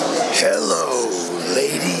Hello,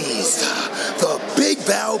 ladies. The Big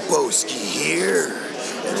Balboski here.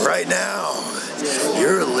 And right now,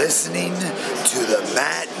 you're listening to the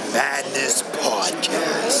Matt Madness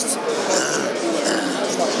Podcast.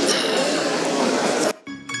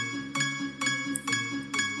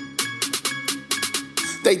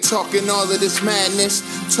 They talking all of this madness,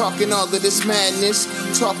 talking all of this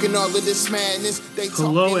madness, talking all of this madness.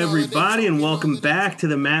 Hello, everybody, and welcome back to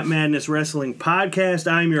the Matt Madness Wrestling Podcast.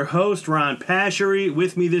 I'm your host, Ron Pashery.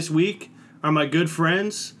 With me this week are my good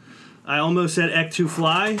friends. I almost said Ek2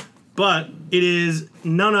 Fly, but it is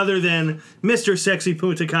none other than Mr. Sexy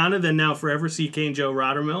Punta Cana, then now forever CK and Joe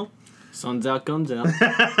Rottermill. Sun's out, guns out.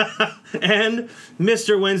 And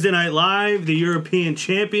Mr. Wednesday Night Live, the European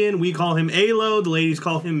champion. We call him Alo. The ladies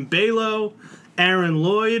call him Balo. Aaron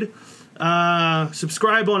Lloyd.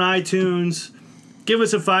 Subscribe on iTunes. Give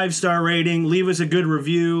us a 5-star rating. Leave us a good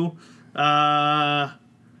review. That's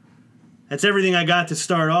everything I got to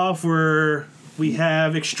start off. We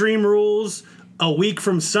have Extreme Rules a week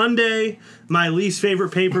from Sunday. My least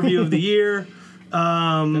favorite pay-per-view of the year. They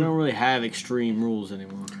don't really have Extreme Rules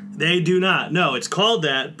anymore. They do not. No, it's called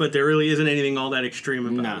that, but there really isn't anything all that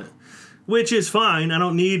extreme about it. Which is fine. I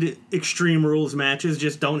don't need Extreme Rules matches.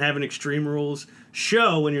 Just don't have an Extreme Rules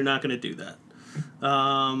show when you're not going to do that. They're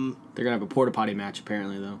going to have a porta potty match,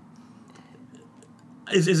 apparently, though.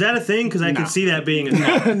 Is that a thing? Because I could see that being a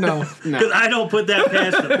thing. No. Because I don't put that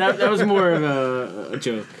past them. That was more of a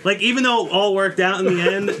joke. Like, even though it all worked out in the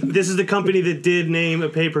end, this is the company that did name a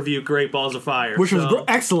pay-per-view Great Balls of Fire. Which was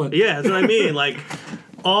excellent. Yeah, that's what I mean. Like,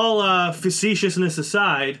 all facetiousness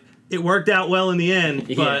aside, it worked out well in the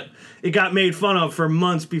end, but it got made fun of for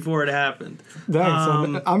months before it happened.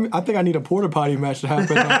 I think I need a porta potty match to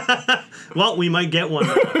happen. Well, we might get one.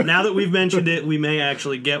 Now that we've mentioned it, we may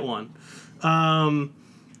actually get one.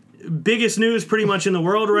 Biggest news pretty much in the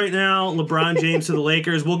world right now, LeBron James to the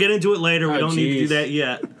Lakers. We'll get into it later. We don't need to do that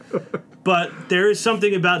yet. But there is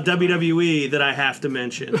something about WWE that I have to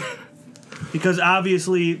mention. Because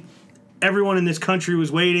obviously everyone in this country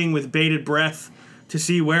was waiting with bated breath to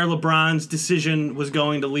see where LeBron's decision was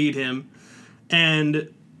going to lead him.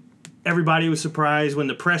 And everybody was surprised when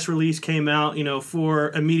the press release came out,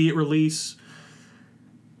 for immediate release.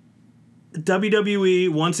 WWE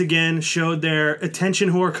once again showed their attention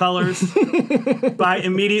whore colors by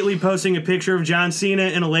immediately posting a picture of John Cena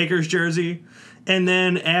in a Lakers jersey. And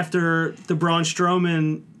then after the Braun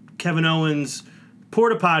Strowman, Kevin Owens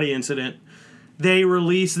porta potty incident, they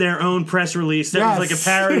released their own press release that was like a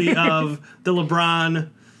parody of the LeBron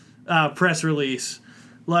press release.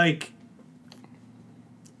 Like,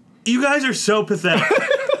 you guys are so pathetic.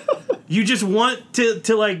 You just want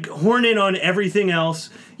to like horn in on everything else.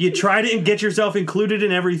 You try to get yourself included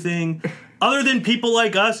in everything. Other than people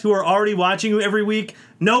like us who are already watching you every week,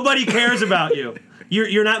 nobody cares about you.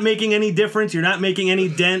 You're not making any difference. You're not making any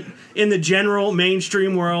dent in the general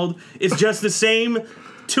mainstream world. It's just the same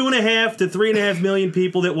 2.5 to 3.5 million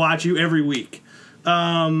people that watch you every week.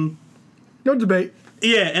 No debate.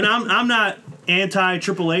 Yeah, and I'm not anti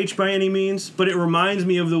Triple H by any means, but it reminds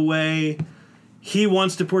me of the way he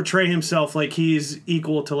wants to portray himself like he's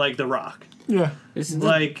equal to like The Rock. Yeah. This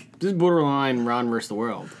is borderline Ron versus the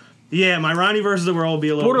world. Yeah, my Ronnie versus the world will be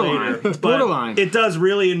a little later. But borderline. It does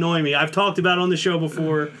really annoy me. I've talked about it on the show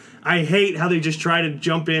before. I hate how they just try to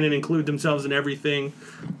jump in and include themselves in everything.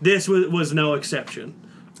 This was no exception.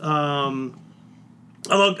 I'll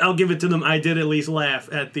give it to them. I did at least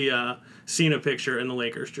laugh at the Cena picture in the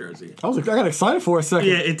Lakers jersey. I got excited for a second.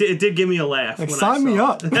 Yeah, it did give me a laugh. Sign me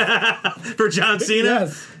up. For John Cena?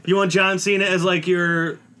 Yes. You want John Cena as like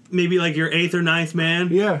your 8th or 9th man?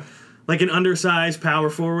 Yeah. Like an undersized power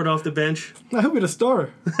forward off the bench? He'll be the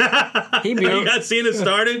starter. You got Cena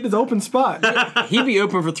started? It's open spot. He'd be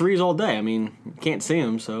open for threes all day. I mean, you can't see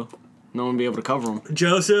him, so no one would be able to cover him.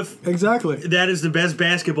 Joseph. Exactly. That is the best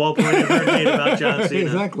basketball point I've ever made about John Cena.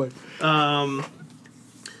 Exactly.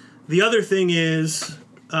 The other thing is,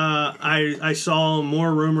 I saw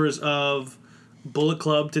more rumors of Bullet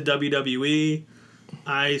Club to WWE.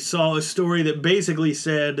 I saw a story that basically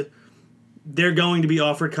said they're going to be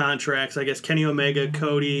offered contracts. I guess Kenny Omega,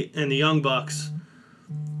 Cody, and the Young Bucks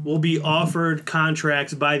will be offered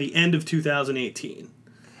contracts by the end of 2018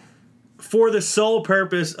 for the sole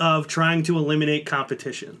purpose of trying to eliminate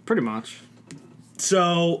competition. Pretty much.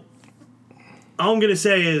 So all I'm going to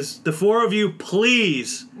say is the four of you,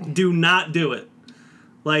 please do not do it.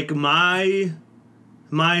 Like, my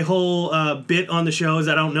whole bit on the show is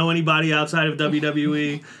I don't know anybody outside of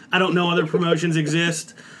WWE. I don't know other promotions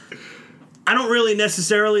exist. I don't really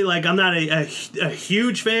necessarily, like, I'm not a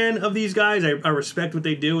huge fan of these guys. I respect what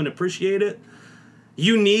they do and appreciate it.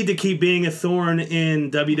 You need to keep being a thorn in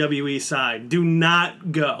WWE's side. Do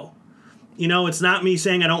not go. You know, it's not me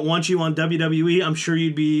saying I don't want you on WWE. I'm sure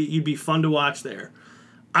you'd be fun to watch there.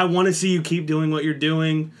 I want to see you keep doing what you're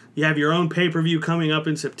doing. You have your own pay-per-view coming up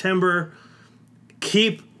in September.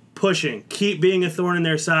 Keep pushing. Keep being a thorn in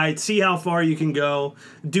their side. See how far you can go.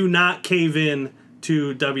 Do not cave in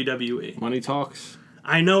to WWE. Money talks.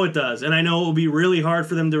 I know it does, and I know it will be really hard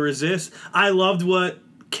for them to resist. I loved what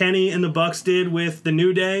Kenny and the Bucks did with the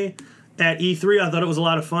New Day at E3. I thought it was a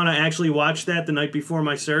lot of fun. I actually watched that the night before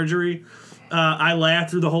my surgery. I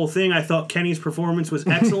laughed through the whole thing. I thought Kenny's performance was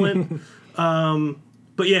excellent.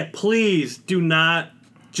 But yeah, please do not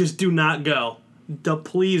go.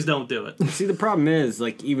 Please don't do it. See, the problem is,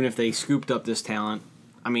 like, even if they scooped up this talent,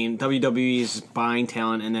 I mean, WWE is buying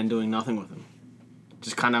talent and then doing nothing with them.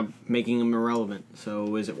 Just kind of making them irrelevant.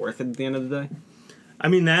 So is it worth it at the end of the day? I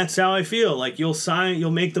mean, that's how I feel. Like,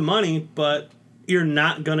 you'll make the money, but it's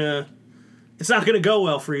not gonna go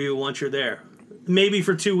well for you once you're there. Maybe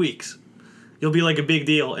for 2 weeks. You'll be like a big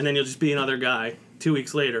deal, and then you'll just be another guy 2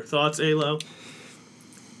 weeks later. Thoughts, Alo?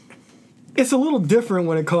 It's a little different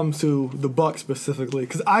when it comes to the Bucks specifically,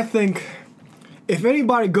 because I think if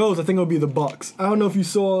anybody goes, I think it'll be the Bucks. I don't know if you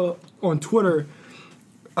saw on Twitter,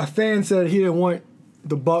 a fan said he didn't want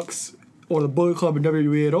the Bucks or the Bullet Club in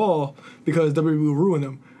WWE at all because WWE will ruin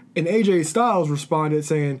them. And AJ Styles responded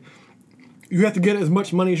saying, you have to get as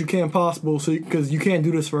much money as you can possible because you can't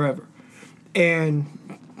do this forever. And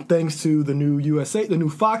thanks to the new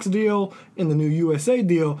Fox deal and the new USA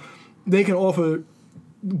deal, they can offer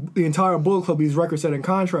the entire Bullet Club these record-setting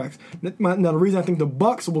contracts. Now, the reason I think the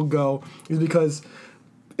Bucks will go is because,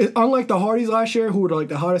 unlike the Hardys last year, who were like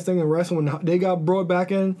the hottest thing in wrestling when they got brought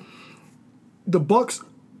back in, the Bucks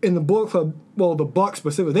in the Bullet Club, well, the Bucks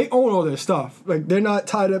specifically, they own all their stuff. Like, they're not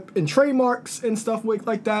tied up in trademarks and stuff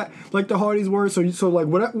like that, like the Hardys were. So like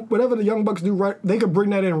whatever the Young Bucks do, right, they could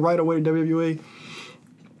bring that in right away to WWE,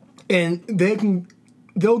 and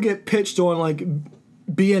they'll get pitched on like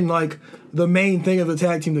being like the main thing of the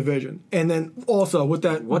tag team division. And then also with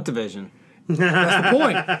that... What division?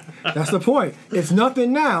 That's the point. It's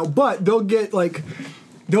nothing now, but they'll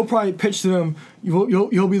probably pitch to them,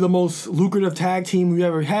 you'll be the most lucrative tag team we've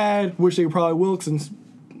ever had, which they probably will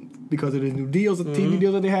because of the new deals, the TV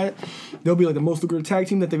deals that they had. They'll be like the most lucrative tag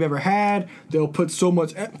team that they've ever had. They'll put so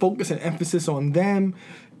much focus and emphasis on them,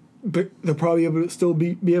 but they'll probably still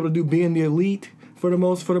be able to do being the elite. For the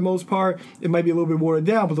most part, it might be a little bit watered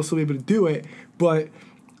down, but they'll still be able to do it. But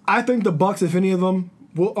I think the Bucks, if any of them,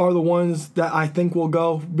 are the ones that I think will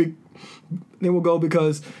go. They will go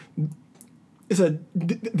because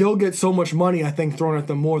they'll get so much money, I think, thrown at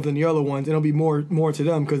them more than the other ones, and it'll be more to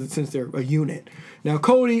them since they're a unit. Now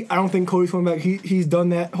Cody, I don't think Cody's coming back. He's done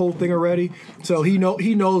that whole thing already, so he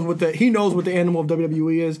knows what the animal of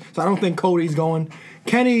WWE is. So I don't think Cody's going.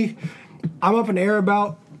 Kenny, I'm up in the air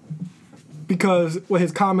about. Because with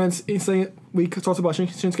his comments, he's saying, we talked about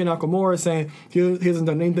Shinsuke Nakamura saying he hasn't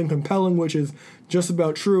done anything compelling, which is just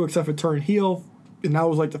about true, except for turn heel, and that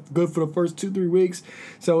was like good for the first 2-3 weeks.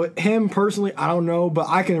 So him personally, I don't know, but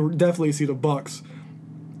I can definitely see the Bucks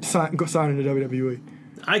signing to WWE.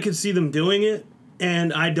 I could see them doing it,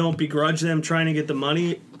 and I don't begrudge them trying to get the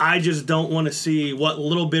money. I just don't want to see what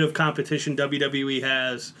little bit of competition WWE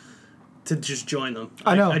has to just join them.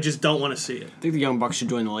 I know. I just don't want to see it. I think the Young Bucks should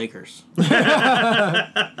join the Lakers. Well,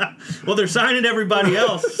 they're signing everybody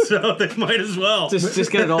else, so they might as well.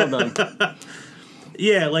 Just get it all done.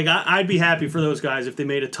 Yeah, like I'd be happy for those guys if they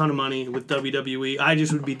made a ton of money with WWE. I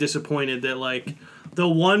just would be disappointed that like the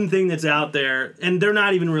one thing that's out there, and they're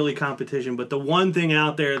not even really competition, but the one thing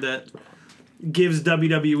out there that gives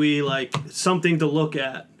WWE like something to look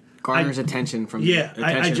at garners attention from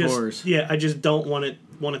whores. Yeah, I just don't want it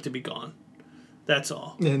to be gone. That's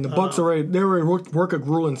all. And the Bucks already work a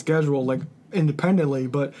grueling schedule like independently,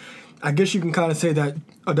 but I guess you can kind of say that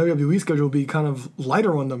a WWE schedule will be kind of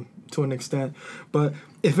lighter on them to an extent. But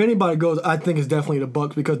if anybody goes, I think it's definitely the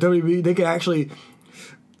Bucks because WWE, they can actually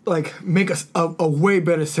like make a way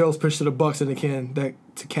better sales pitch to the Bucks than they can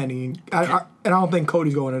to Kenny. And I don't think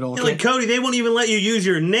Cody's going at all. Yeah, like Cody, they won't even let you use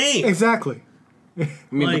your name. Exactly. I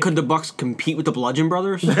mean, like, could the Bucks compete with the Bludgeon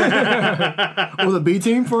Brothers? Or the B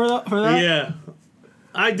team for that? Yeah.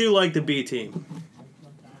 I do like the B team.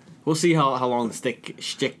 We'll see how long the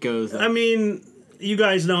shtick goes. I mean, you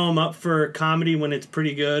guys know I'm up for comedy when it's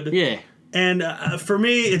pretty good. Yeah. And for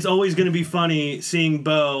me, it's always going to be funny seeing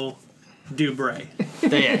Bo do Bray. Yeah,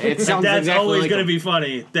 it sounds that's exactly always like going to be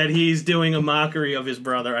funny that he's doing a mockery of his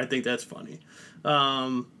brother. I think that's funny.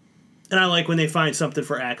 And I like when they find something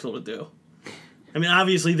for Axel to do. I mean,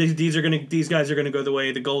 obviously these guys are gonna go the way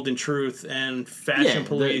of the Golden Truth and Fashion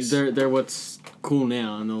Police. They're what's cool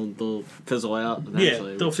now, and they'll fizzle out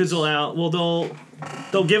eventually. Yeah, they'll fizzle out. Well,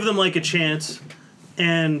 they'll give them like a chance,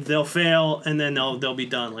 and they'll fail, and then they'll be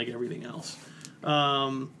done like everything else.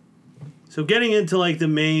 So getting into like the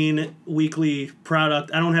main weekly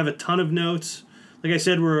product, I don't have a ton of notes. Like I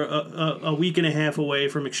said, we're a week and a half away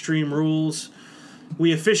from Extreme Rules.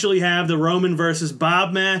 We officially have the Roman versus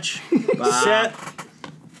Bob match set.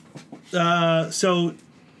 So,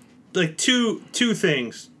 like, two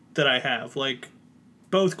things that I have, like,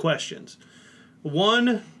 both questions.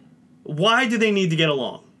 One, why do they need to get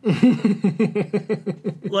along?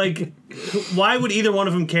 Like, why would either one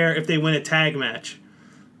of them care if they win a tag match?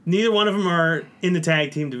 Neither one of them are in the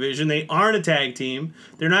tag team division. They aren't a tag team.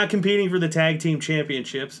 They're not competing for the tag team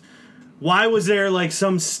championships. Why was there, like,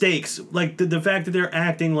 some stakes? Like, the fact that they're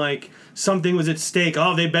acting like something was at stake.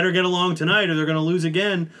 Oh, they better get along tonight or they're going to lose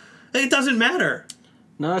again. It doesn't matter.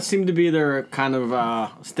 No, that seemed to be their kind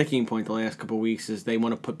of sticking point the last couple of weeks is they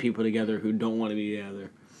want to put people together who don't want to be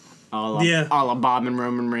together. A la Bob and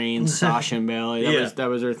Roman Reigns, Sasha and Bayley. That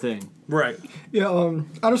was their thing. Right. Yeah,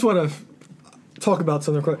 I just want to talk about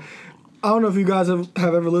something quick. I don't know if you guys have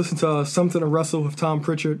ever listened to Something to Wrestle with Tom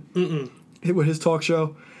Pritchard. With his talk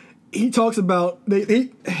show. He talks about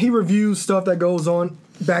he reviews stuff that goes on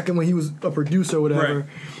back when he was a producer or whatever, right.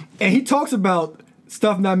 And he talks about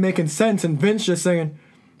stuff not making sense and Vince just saying,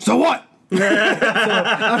 "So what?" so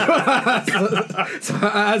I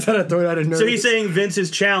just had to throw that in there. So he's saying Vince's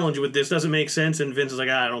challenge with this doesn't make sense, and Vince is like,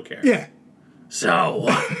 I don't care. Yeah. So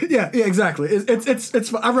what? yeah, exactly.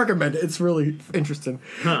 It's I recommend it. It's really interesting.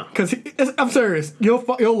 Because I'm serious.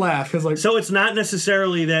 You'll laugh because like. So it's not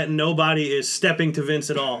necessarily that nobody is stepping to Vince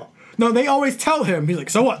at all. No, they always tell him. He's like,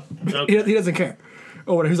 so what? Okay. He doesn't care.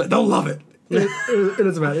 Or whatever. He's like, they'll love it. It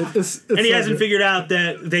doesn't matter. It's and he so hasn't good. figured out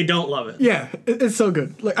that they don't love it. Yeah, it's so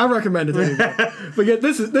good. Like I recommend it to anybody. But yeah,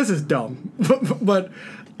 this is dumb. But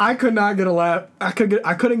I could not get a laugh. I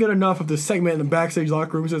couldn't get enough of the segment in the backstage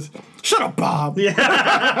locker room. It was just, shut up, Bob. Yeah.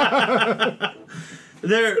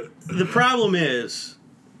 The problem is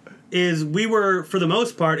we were for the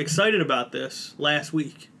most part excited about this last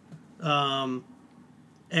week.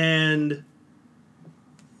 And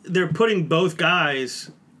they're putting both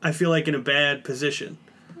guys, I feel like, in a bad position.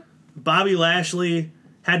 Bobby Lashley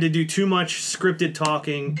had to do too much scripted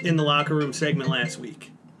talking in the locker room segment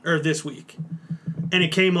this week. And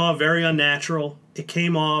it came off very unnatural. It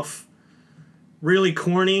came off really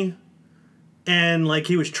corny. And like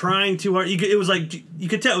he was trying too hard. It was like, you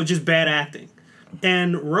could tell it was just bad acting.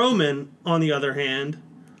 And Roman, on the other hand,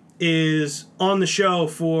 is on the show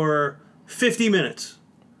for 50 minutes.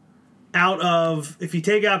 Out of, if you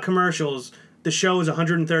take out commercials, the show is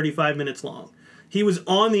 135 minutes long. He was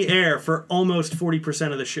on the air for almost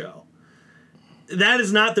 40% of the show. That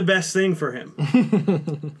is not the best thing for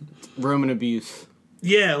him. Roman abuse.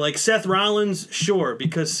 Yeah, like Seth Rollins, sure,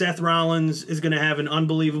 because Seth Rollins is going to have an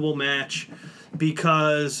unbelievable match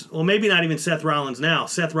because, well, maybe not even Seth Rollins now.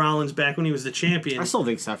 Seth Rollins, back when he was the champion, I still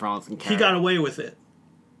think Seth Rollins can carry. He got away with it.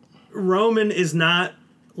 Roman is not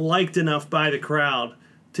liked enough by the crowd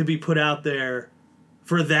to be put out there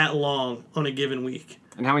for that long on a given week.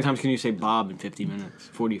 And how many times can you say Bob in 50 minutes?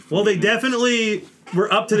 40 Well, they minutes. definitely were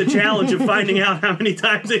up to the challenge of finding out how many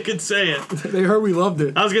times they could say it. They heard we loved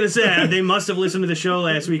it. I was going to say, they must have listened to the show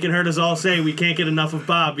last week and heard us all say we can't get enough of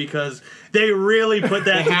Bob because they really put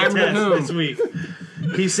that to the test this week.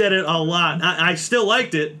 He said it a lot. I still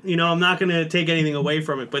liked it. You know, I'm not going to take anything away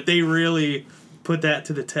from it, but they really put that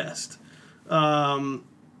to the test. I'm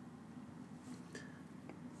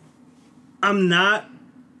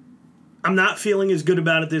not feeling as good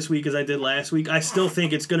about it this week as I did last week. I still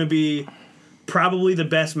think it's going to be probably the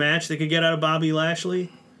best match they could get out of Bobby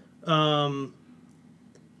Lashley. I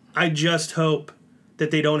just hope that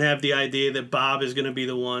they don't have the idea that Bob is going to be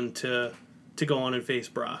the one to go on and face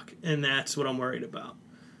Brock, and that's what I'm worried about.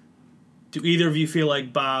 Do either of you feel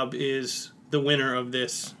like Bob is the winner of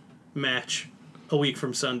this match a week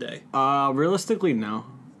from Sunday? Realistically, no.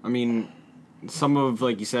 I mean, some of,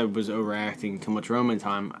 like you said, was overacting too much Roman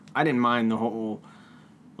time. I didn't mind the whole,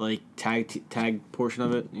 like, tag portion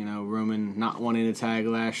of it. You know, Roman not wanting to tag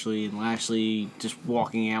Lashley and Lashley just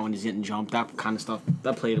walking out when he's getting jumped. That kind of stuff,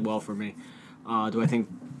 that played well for me. Do I think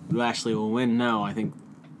Lashley will win? No, I think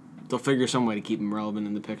they'll figure some way to keep him relevant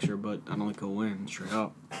in the picture, but I don't think he'll win, straight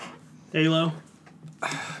up. Halo?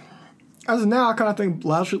 As of now, I kind of think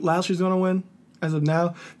Lashley's going to win, as of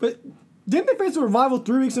now. But didn't they face the Revival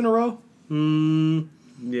 3 weeks in a row?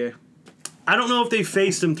 Yeah. I don't know if they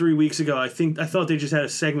faced him 3 weeks ago. I thought they just had a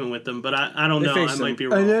segment with them, but I don't know. I might be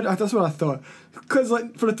wrong. I did. That's what I thought. Because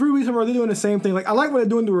like for the 3 weeks in a row, they're doing the same thing. Like I like what they're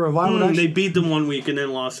doing to Revival. They beat them 1 week and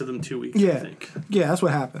then lost to them 2 weeks. Yeah, I think. Yeah, that's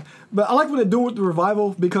what happened. But I like what they're doing with the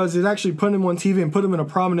Revival because it's actually putting them on TV and put them in a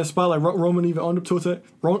prominent spot. Like Roman even owned up to it,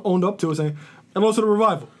 saying, and also the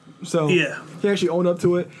Revival. So yeah, he actually owned up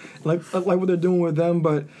to it. Like what they're doing with them.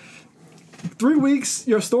 But 3 weeks,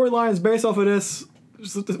 your storyline is based off of this.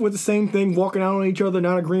 With the same thing, walking out on each other,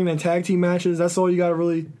 not agreeing in tag team matches. That's all you got to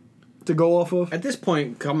really to go off of. At this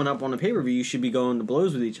point, coming up on the pay-per-view, you should be going to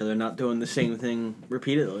blows with each other, not doing the same thing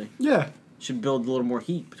repeatedly. Yeah. Should build a little more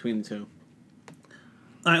heat between the two.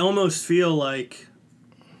 I almost feel like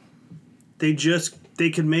they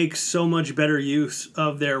could make so much better use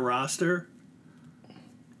of their roster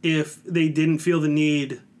if they didn't feel the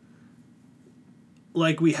need,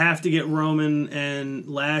 like we have to get Roman and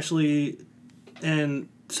Lashley and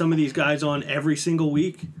some of these guys on every single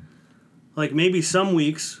week. Like maybe some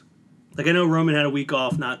weeks, like I know Roman had a week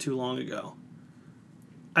off not too long ago.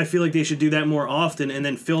 I feel like they should do that more often and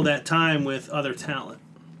then fill that time with other talent.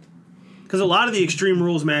 Because a lot of the Extreme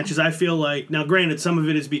Rules matches, I feel like, now granted, some of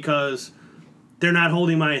it is because they're not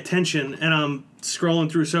holding my attention and I'm scrolling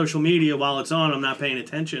through social media while it's on, I'm not paying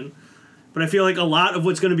attention. But I feel like a lot of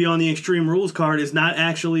what's going to be on the Extreme Rules card is not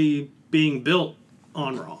actually being built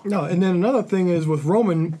on Raw. No, and then another thing is with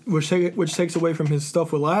Roman, which takes away from his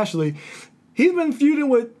stuff with Lashley, he's been feuding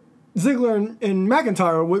with Ziggler and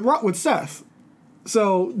McIntyre with Seth.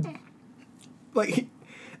 So, like,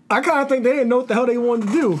 I kind of think they didn't know what the hell they wanted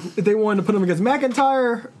to do. If they wanted to put him against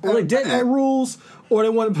McIntyre at Rules, or they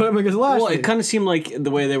wanted to put him against Lashley. Well, it kind of seemed like the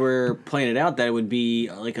way they were playing it out that it would be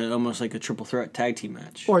like almost like a triple threat tag team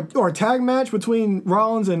match. Or a tag match between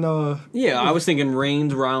Rollins and... Yeah, I was thinking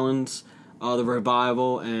Reigns, Rollins... the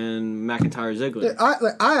Revival and McIntyre Ziggler.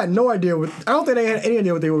 I had no idea. I don't think they had any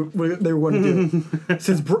idea what they were going to do.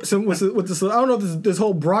 Since with this, I don't know if this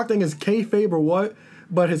whole Brock thing is kayfabe or what,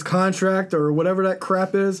 but his contract or whatever that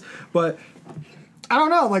crap is. But I don't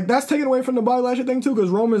know. Like that's taken away from the Bobby Lashley thing too, because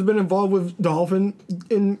Roman's been involved with Dolphin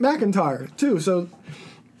and McIntyre too. So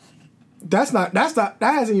that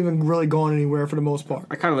hasn't even really gone anywhere for the most part.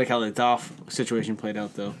 I kind of like how the Dolph situation played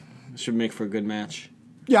out though. It should make for a good match.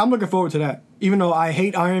 Yeah, I'm looking forward to that. Even though I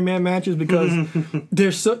hate Iron Man matches because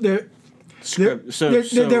they're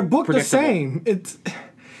booked the same. It's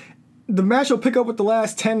the match will pick up with the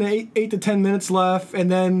last 8 to 10 minutes left, and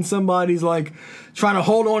then somebody's like trying to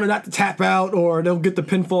hold on and not to tap out, or they'll get the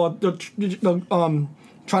pinfall. They'll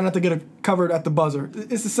try not to get covered at the buzzer.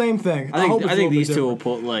 It's the same thing. I think these two will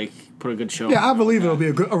put a good show. Yeah, I believe it'll be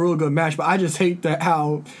a really good match, but I just hate that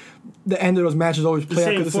how the end of those matches always play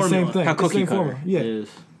out because it's the same thing. How cookie cutter it is.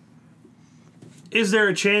 Is there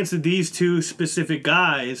a chance that these two specific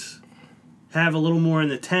guys have a little more in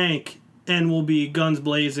the tank and will be guns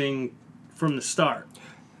blazing from the start?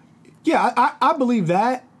 Yeah, I believe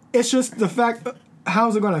that. It's just the fact,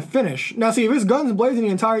 how's it going to finish? Now, see, if it's guns blazing the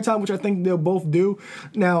entire time, which I think they'll both do.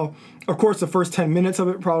 Now, of course, the first 10 minutes of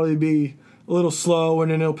it probably be a little slow,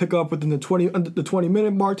 and then it'll pick up within the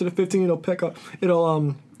 20-minute mark to the 15.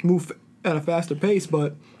 It'll move at a faster pace,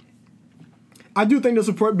 but I do think this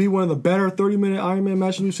will be one of the better 30-minute Iron Man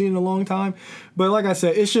matches we've seen in a long time. But like I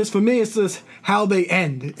said, it's just, for me, it's just how they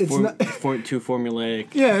end. It's not too formulaic.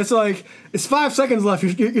 Yeah, it's like, it's 5 seconds left.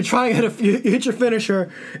 You're trying to hit your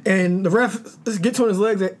finisher, and the ref gets on his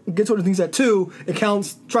knees at 2. It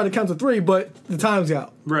counts, try to count to 3, but the time's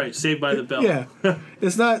out. Right, saved by the bell. Yeah.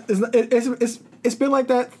 It's been like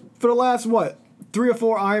that for the last, 3 or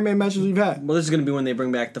 4 Iron Man matches we've had. Well, this is going to be when they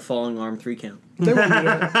bring back the falling arm 3 count. They won't do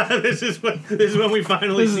that. This is when we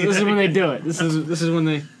finally see This is when they do it. This is when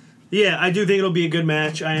they... Yeah, I do think it'll be a good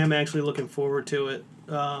match. I am actually looking forward to it.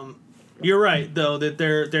 You're right, though, that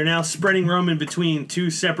they're now spreading Roman between 2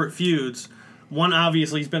 separate feuds. One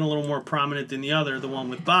obviously has been a little more prominent than the other, the one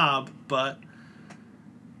with Bob, but...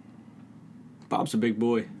 Bob's a big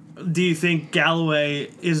boy. Do you think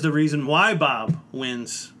Galloway is the reason why Bob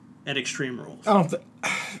wins at Extreme Rules?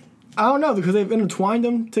 I don't know, because they've intertwined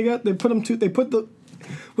them together.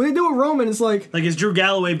 When they do with Roman, it's like is Drew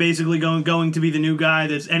Galloway basically going to be the new guy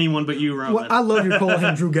that's anyone but you, Roman? Well, I love you calling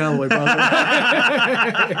him Drew Galloway, by the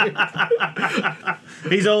way.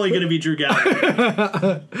 He's only going to be Drew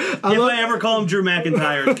Galloway. If I ever call him Drew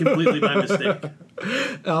McIntyre, it's completely by mistake.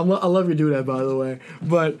 I love you do that, by the way.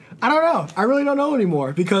 But I don't know. I really don't know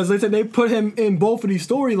anymore, because they said they put him in both of these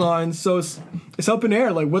storylines, so it's up in the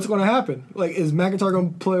air. Like, what's going to happen? Like, is McIntyre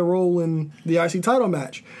going to play a role in the IC title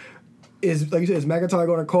match? Like you said, is McIntyre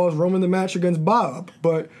going to cause Roman the match against Bob?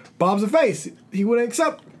 But Bob's a face. He wouldn't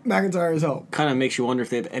accept McIntyre's help. Kind of makes you wonder if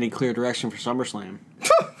they have any clear direction for SummerSlam.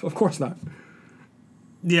 Of course not.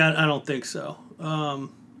 Yeah, I don't think so.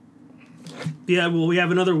 Yeah, well, we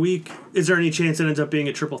have another week. Is there any chance it ends up being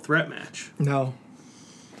a triple threat match? No.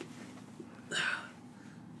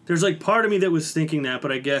 There's like part of me that was thinking that,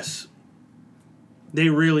 but I guess they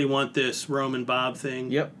really want this Roman Bob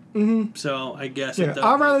thing. Yep. So I guess Yeah,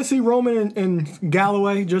 I'd rather see Roman and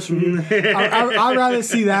Galloway. I'd rather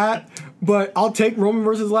see that. But I'll take Roman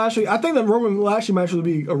versus Lashley. I think the Roman Lashley match would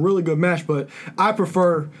be a really good match, but I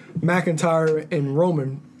prefer McIntyre and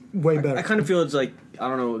Roman way better. I kind of feel it's like, I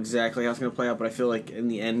don't know exactly how it's going to play out, but I feel like in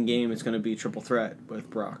the end game it's going to be triple threat with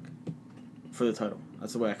Brock for the title.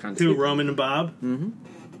 That's the way I kind of see it. Roman and Bob? Mm-hmm.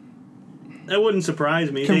 That wouldn't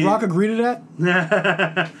surprise me. Can Brock agree to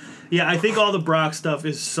that? Yeah, I think all the Brock stuff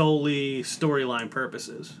is solely storyline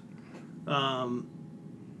purposes. I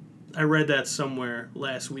read that somewhere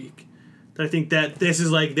last week. I think that this is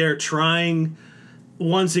like they're trying,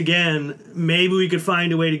 once again, maybe we could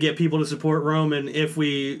find a way to get people to support Roman if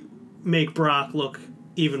we make Brock look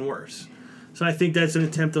even worse. So I think that's an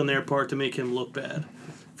attempt on their part to make him look bad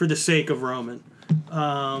for the sake of Roman.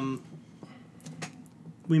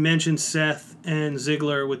 We mentioned Seth and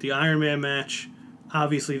Ziggler with the Iron Man match.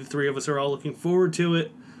 Obviously, the three of us are all looking forward to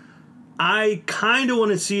it. I kind of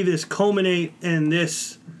want to see this culminate in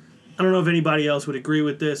this. I don't know if anybody else would agree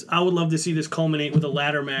with this. I would love to see this culminate with a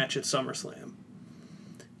ladder match at SummerSlam.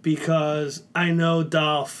 Because I know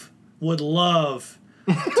Dolph would love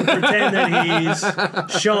to pretend that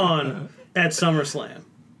he's Shawn at SummerSlam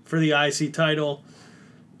for the IC title.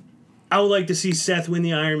 I would like to see Seth win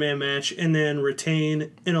the Iron Man match and then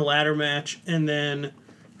retain in a ladder match. And then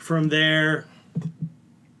from there,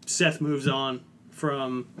 Seth moves on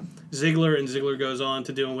from Ziggler, and Ziggler goes on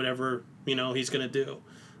to doing whatever, he's going to do.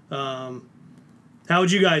 How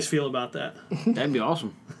would you guys feel about that? That'd be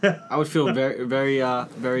awesome. I would feel very, very,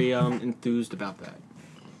 very enthused about that.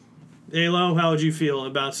 Alo, how would you feel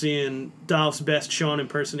about seeing Dolph's best Shawn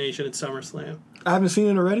impersonation at SummerSlam? I haven't seen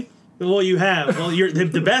it already. Well, you have. Well, you're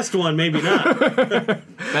the best one, maybe not.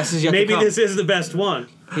 Best is yet Maybe to come. This is the best one.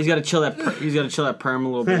 He's got to chill that. He's got to chill that perm a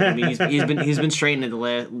little bit. I mean, he's been straightening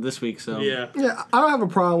it this week. So Yeah. Yeah, I don't have a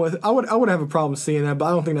problem with it. I would have a problem seeing that, but I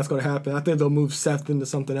don't think that's going to happen. I think they'll move Seth into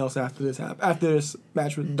something else after this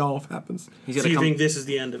match with Dolph happens. he's So got to you come. think this is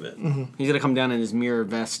the end of it? Mm-hmm. He's got to come down in his mirror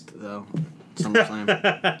vest though.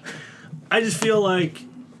 SummerSlam. I just feel like,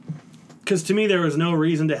 because to me there was no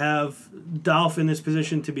reason to have Dolph in this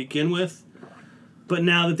position to begin with, but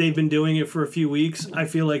now that they've been doing it for a few weeks, I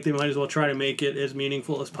feel like they might as well try to make it as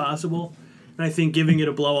meaningful as possible. And I think giving it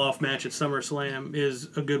a blow-off match at SummerSlam is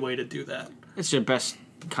a good way to do that. It's your best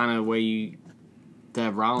kind of way to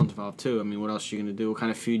have Rollins involved too. I mean, what else are you gonna do? What kind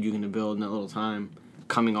of feud you gonna build in that little time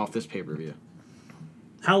coming off this pay-per-view?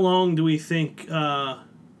 How long do we think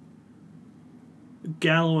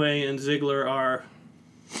Galloway and Ziggler are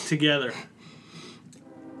together?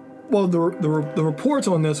 Well, the reports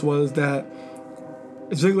on this was that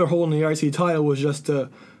Ziggler holding the IC title was just to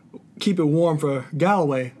keep it warm for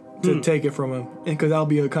Galloway to take it from him, and because that'll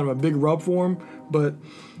be a kind of a big rub for him. But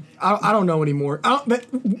I don't know anymore.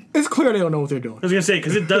 It's clear they don't know what they're doing. I was gonna say,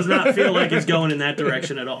 because it does not feel like it's going in that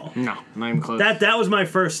direction at all. No, not even close. That was my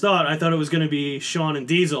first thought. I thought it was gonna be Shawn and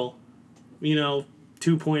Diesel,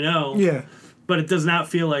 2.0. Yeah. But it does not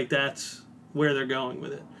feel like that's where they're going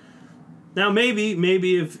with it. Now maybe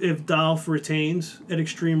if Dolph retains at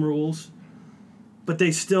Extreme Rules, but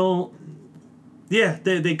they still,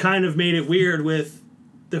 they kind of made it weird with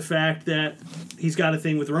the fact that he's got a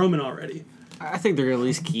thing with Roman already. I think they're gonna at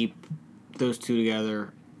least keep those two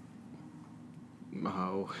together.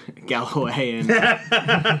 Oh, Galloway and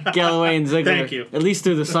Ziggler. Thank you. At least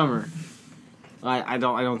through the summer. I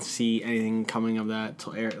don't see anything coming of that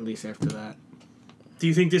till at least after that. Do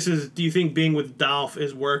you think being with Dolph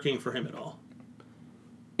is working for him at all?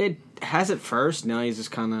 It has at first. Now he's just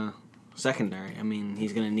kind of secondary. I mean,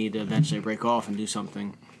 he's gonna need to eventually break off and do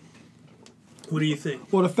something. What do you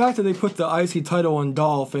think? Well, the fact that they put the IC title on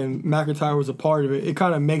Dolph and McIntyre was a part of it, it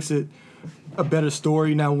kind of makes it a better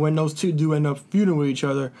story. Now, when those two do end up feuding with each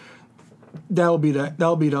other, that'll be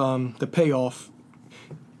the payoff.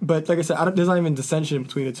 But like I said, there's not even dissension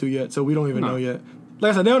between the two yet, so we don't even know yet.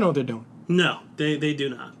 Like I said, they don't know what they're doing. No, they do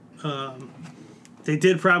not. They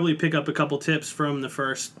did probably pick up a couple tips from the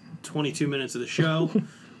first 22 minutes of the show.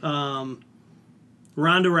 Ronda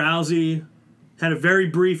Rousey had a very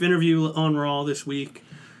brief interview on Raw this week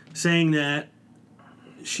saying that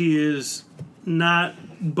she is not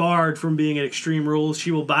barred from being at Extreme Rules. She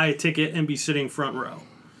will buy a ticket and be sitting front row.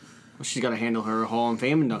 Well, she's got to handle her Hall of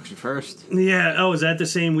Fame induction first. Yeah. Oh, is that the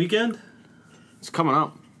same weekend? It's coming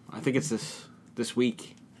up. I think it's this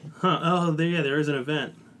week. Huh? Oh, there is an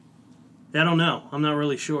event. I don't know. I'm not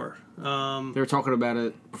really sure. They were talking about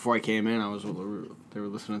it before I came in. They were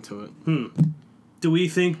listening to it. Do we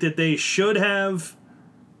think that they should have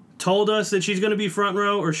told us that she's going to be front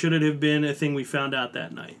row, or should it have been a thing we found out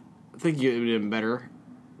that night? I think it would have been better,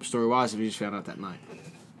 story-wise, if you just found out that night.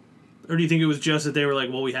 Or do you think it was just that they were like,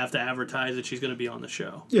 well, we have to advertise that she's going to be on the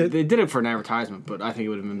show? Yeah, They did it for an advertisement, but I think it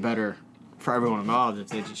would have been better for everyone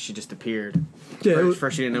involved if she just appeared. yeah,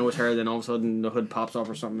 First she didn't know it was her, then all of a sudden the hood pops off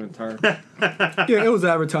or something and it's her. yeah, it was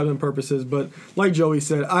advertising purposes. But like Joey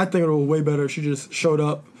said, I think it would be way better if she just showed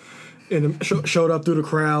up and showed up through the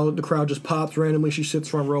crowd. The crowd just pops randomly. She sits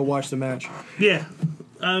front row, watch the match. Yeah.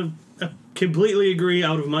 I completely agree. I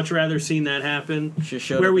would have much rather seen that happen. She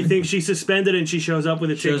showed where up we in- think she's suspended and she shows up with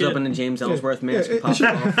a Shows ticket. up in the James Ellsworth mask Yeah, and pops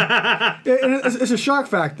off. Yeah, and it's a shock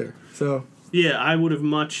factor. So Yeah, I would have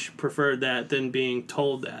much preferred that than being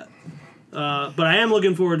told that. But I am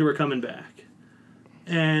looking forward to her coming back.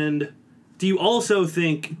 And do you also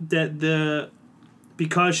think that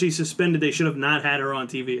because she's suspended, they should have not had her on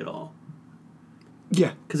TV at all?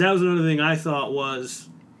 yeah, Because that was another thing I thought was,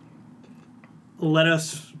 let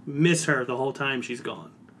us miss her the whole time she's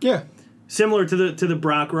gone. yeah, Similar to the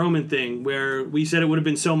Brock Roman thing, where we said it would have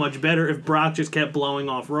been so much better if Brock just kept blowing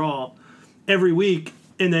off Raw every week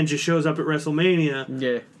and then just shows up at WrestleMania.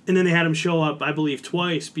 Yeah. And then they had him show up, I believe,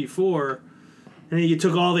 twice before. And then you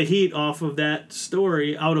took all the heat off of that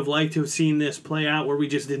story. I would have liked to have seen this play out where we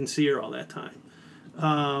just didn't see her all that time.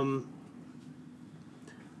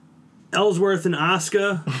 Ellsworth and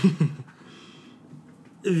Asuka.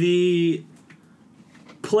 The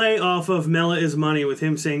play off of Mela is Money with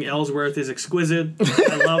him saying Ellsworth is exquisite.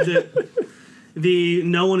 I loved it. The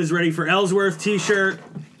No One is Ready for Ellsworth t-shirt.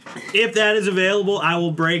 If that is available, I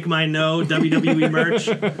will break my no WWE merch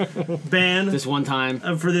ban. This one time.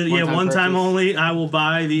 For the one time purchase. only, I will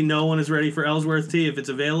buy the No One is Ready for Ellsworth tee if it's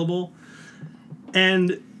available.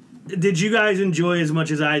 And did you guys enjoy as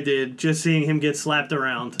much as I did just seeing him get slapped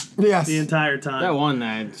around yes. the entire time? That one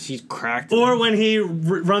that she's cracked. Or when he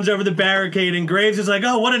runs over the barricade and Graves is like,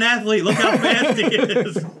 "Oh, what an athlete! Look how fast he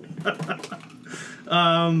is."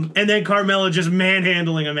 And then Carmella just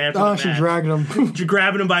manhandling him after the She's match. dragging him.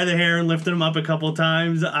 Grabbing him by the hair and lifting him up a couple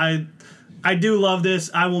times. I do love this.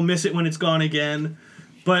 I will miss it when it's gone again.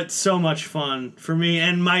 But so much fun for me.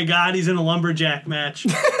 And my God, he's in a lumberjack match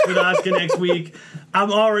with Asuka next week.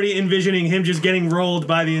 I'm already envisioning him just getting rolled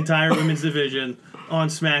by the entire women's division on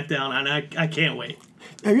SmackDown. And I can't wait.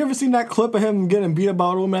 Have you ever seen that clip of him getting beat up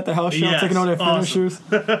by a woman at the house show, Yes, taking all their awesome. finishers?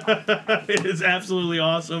 It is absolutely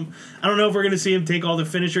awesome. I don't know if we're going to see him take all the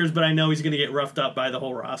finishers, but I know he's going to get roughed up by the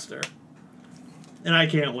whole roster. And I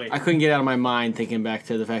can't wait. I couldn't get out of my mind thinking back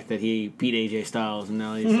to the fact that he beat AJ Styles and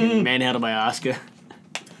now he's getting manhandled by Asuka.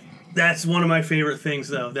 That's one of my favorite things,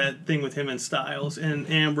 though. That thing with him and Styles and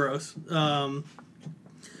Ambrose.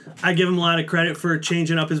 I give him a lot of credit for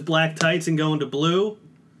changing up his black tights and going to blue.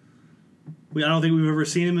 I don't think we've ever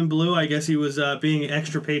seen him in blue. I guess he was being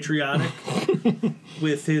extra patriotic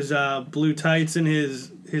with his blue tights and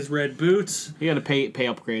his red boots. He got a pay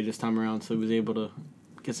upgrade this time around, so he was able to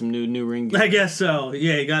get some new ring gear. I guess so.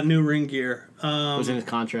 Yeah, he got new ring gear. It was in his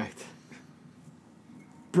contract.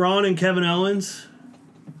 Braun and Kevin Owens.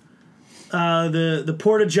 The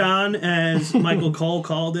Porta John, as Michael Cole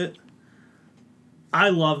called it. I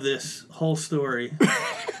love this whole story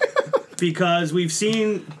because we've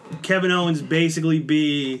seen Kevin Owens basically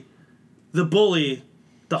be the bully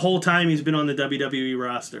the whole time he's been on the WWE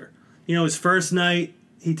roster. You know, his first night,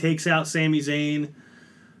 he takes out Sami Zayn.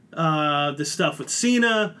 The stuff with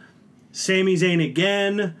Cena, Sami Zayn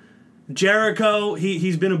again, Jericho.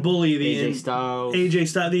 He's been a bully. AJ Styles. AJ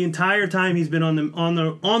Styles. The entire time he's been on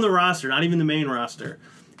the roster, not even the main roster.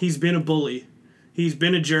 He's been a bully. He's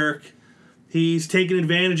been a jerk. He's taken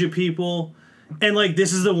advantage of people, and like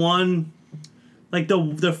this is the one, like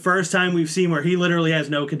the first time we've seen where he literally has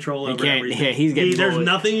no control over everything. Yeah, he's getting There's bullied.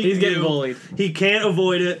 nothing he He's can getting do. bullied. He can't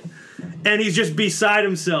avoid it, and he's just beside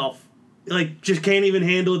himself. Like just can't even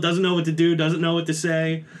handle it. Doesn't know what to do. Doesn't know what to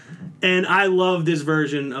say. And I love this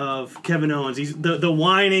version of Kevin Owens. He's the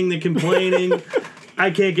whining, the complaining.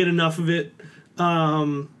 I can't get enough of it.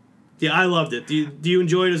 Yeah, I loved it. Do you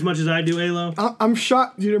enjoy it as much as I do, Alo? I'm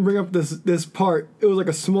shocked you didn't bring up this part. It was like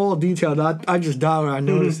a small detail that I just died when I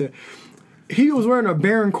noticed it. He was wearing a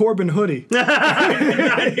Baron Corbin hoodie.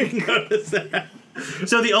 I didn't notice that.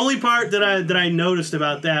 So the only part that I noticed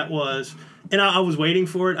about that was, and I was waiting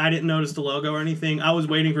for it. I didn't notice the logo or anything. I was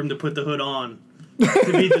waiting for him to put the hood on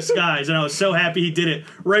to be disguised, and I was so happy he did it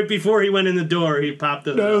right before he went in the door. He popped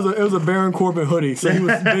it. No, it was a Baron Corbin hoodie, so he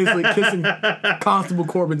was basically kissing Constable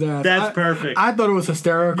Corbin's ass. That's perfect. I thought it was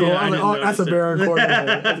hysterical. Yeah, I was I like, didn't that's a notice it. Baron Corbin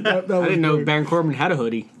hoodie. That was I didn't know great. Baron Corbin had a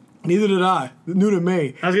hoodie. Neither did I. New to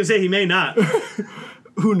me. I was gonna say he may not.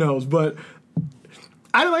 Who knows? But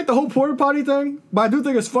I didn't like the whole porta potty thing. But I do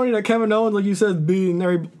think it's funny that Kevin Owens, like you said,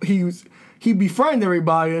 he befriended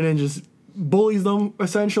everybody and then just bullies them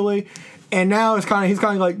essentially. And now he's kind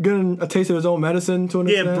of like getting a taste of his own medicine to an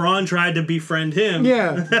Yeah, extent. Braun tried to befriend him.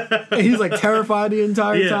 Yeah, and he's like terrified the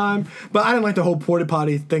entire Yeah. time. But I didn't like the whole porta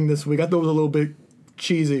potty thing this week. I thought it was a little bit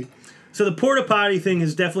cheesy. So the porta potty thing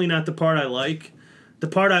is definitely not the part I like. The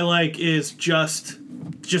part I like is just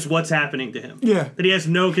what's happening to him. Yeah. That he has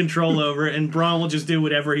no control over it, and Braun will just do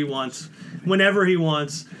whatever he wants, whenever he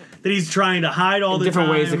wants. That he's trying to hide all the Different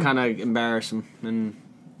time. ways to kind of embarrass him, and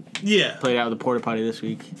Yeah. played out with the porta potty this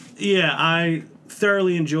week. Yeah, I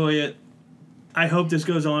thoroughly enjoy it. I hope this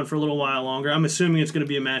goes on for a little while longer. I'm assuming it's going to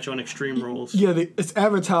be a match on Extreme Rules. Yeah, it's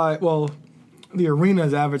advertised. Well, the arena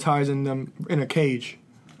is advertising them in a cage.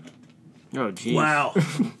 Oh, jeez. Wow.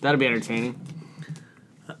 That'd be entertaining.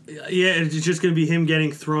 Yeah, it's just going to be him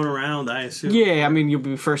getting thrown around, I assume. Yeah, I mean, you'll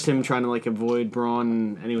be first him trying to like avoid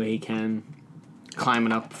Braun any way he can,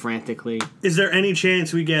 climbing up frantically. Is there any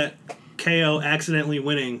chance we get KO accidentally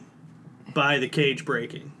winning by the cage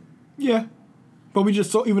breaking? Yeah, but we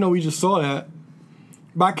just saw. Even though we just saw that,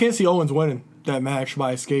 but I can't see Owens winning that match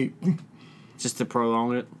by escape. Just to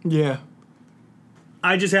prolong it. Yeah.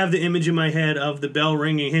 I just have the image in my head of the bell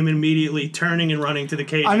ringing, him immediately turning and running to the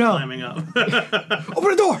cage I and know. climbing up. Open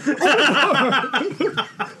the door! Open the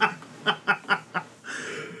door!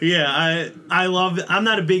 Yeah, I love it. I'm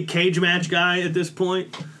not a big cage match guy at this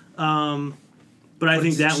point, but I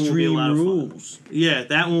think that one will be a lot of fun. Yeah,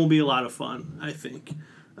 that one will be a lot of fun, I think.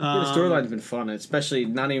 Yeah, the storyline's been fun, especially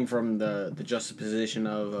not even from the juxtaposition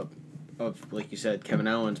of like you said, Kevin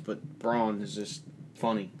Owens, but Braun is just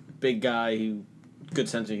funny. Big guy who good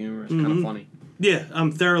sense of humor. It's kind of funny. Yeah,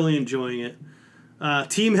 I'm thoroughly enjoying it.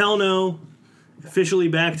 Team Hell No officially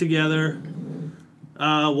back together.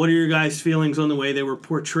 What are your guys' feelings on the way they were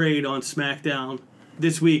portrayed on SmackDown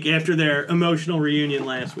this week after their emotional reunion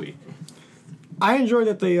last week? I enjoy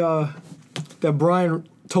that they that Bryan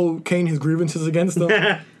told Kane his grievances against them.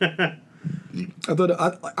 I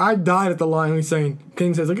thought I died at the line when he's saying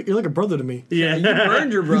Kane says you're like a brother to me. Yeah, You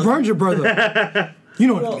burned your You brother. burned your brother. You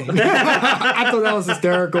know what I mean. I thought that was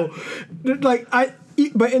hysterical. With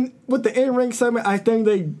the in-ring segment, I think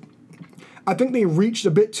they reached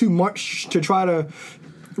a bit too much to try to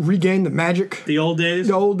regain the magic. the old days.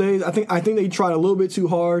 The old days. I think they tried a little bit too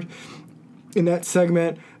hard in that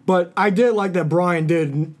segment. But I did like that Bryan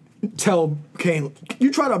did tell Kane,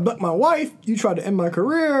 you tried to abduct my wife, you tried to end my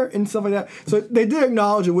career and stuff like that. So they did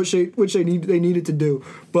acknowledge it, which they needed to do.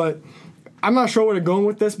 But I'm not sure where they're going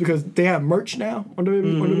with this because they have merch now on the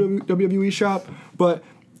WWE shop. But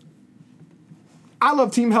I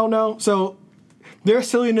love Team Hell No, so their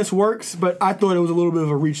silliness works, but I thought it was a little bit of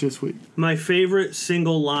a reach this week. My favorite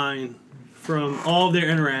single line from all of their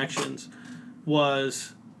interactions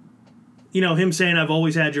was, him saying, "I've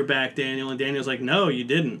always had your back, Daniel," and Daniel's like, "No, you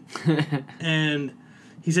didn't." And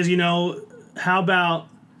he says, how about,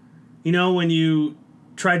 when you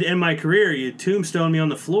tried to end my career, you tombstone me on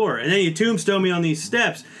the floor, and then you tombstone me on these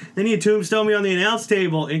steps, then you tombstone me on the announce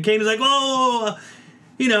table, and Kane is like, "Oh,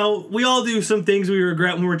 we all do some things we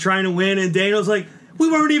regret when we're trying to win," and Daniel's like, "We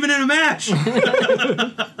weren't even in a match."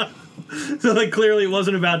 So, clearly it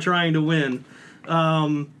wasn't about trying to win.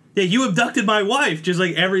 Yeah, you abducted my wife, just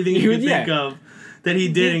like everything you could think of that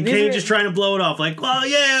he did, and Kane just trying to blow it off, like, well,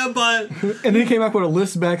 yeah, but... And then he came back with a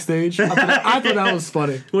list backstage. I thought that was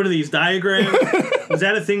funny. What are these, diagrams? Was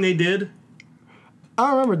that a thing they did? I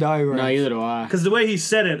don't remember diagrams. No, either do I. Because the way he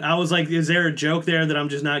said it, I was like, is there a joke there that I'm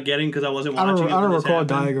just not getting because I wasn't I watching don't it when this recall happened?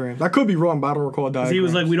 diagrams. I could be wrong, but I don't recall diagrams. He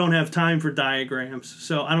was like, we don't have time for diagrams.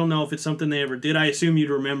 So I don't know if it's something they ever did. I assume you'd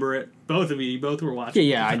remember it. Both of you both were watching.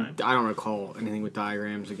 Yeah, at the time. I don't recall anything with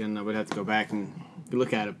diagrams. Again, I would have to go back and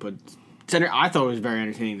look at it, but I thought it was very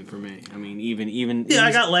entertaining for me. I mean, even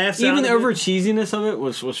I got laughs out Even of the it. over cheesiness of it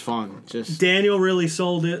was fun. Just Daniel really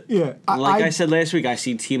sold it. Yeah. like I said last week, I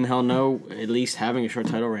see Team Hell No at least having a short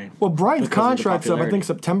title reign. Well, Bryan's because of the contract's up, I think, popularity.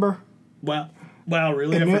 September. Wow,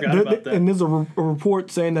 really? I And, forgot about that. and there's a report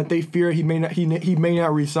saying that they fear he may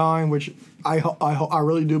not resign, which I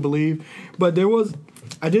really do believe. But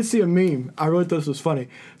I did see a meme. I really thought this was funny.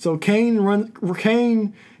 So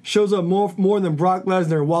Kane shows up more than Brock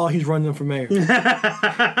Lesnar while he's running for mayor.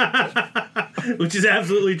 Which is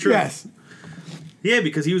absolutely true. Yes. Yeah,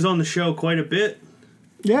 because he was on the show quite a bit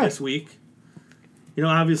Yes. this week.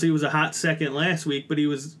 Obviously he was a hot second last week, but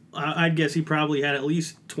I'd guess he probably had at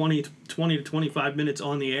least 20 to 25 minutes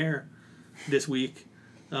on the air this week.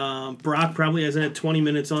 Brock probably hasn't had 20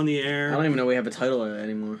 minutes on the air. I don't even know we have a title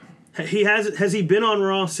anymore. Has he been on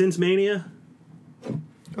Raw since Mania?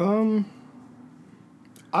 I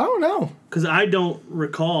don't know. Because I don't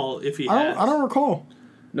recall if he has. I don't recall.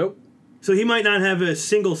 Nope. So he might not have a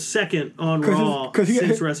single second on Raw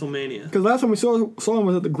since WrestleMania. Because last time we saw him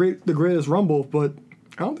was at the Greatest Rumble, but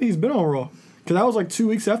I don't think he's been on Raw. Because that was like 2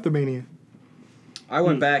 weeks after Mania. I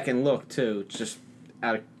went back and looked, too, just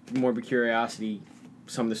out of morbid curiosity,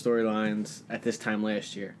 some of the storylines at this time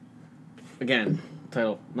last year. Again,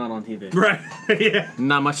 title, not on TV. Right, yeah.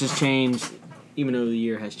 Not much has changed, even though the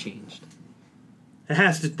year has changed.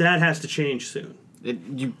 That has to change soon.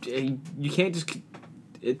 You can't just...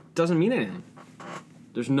 It doesn't mean anything.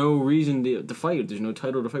 There's no reason to fight. There's no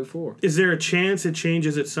title to fight for. Is there a chance it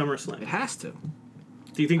changes at SummerSlam? It has to.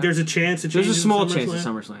 Do you think there's a chance it changes? There's a small at chance at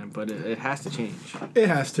SummerSlam, but it has to change. It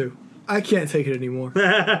has to. I can't take it anymore.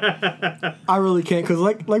 I really can't, because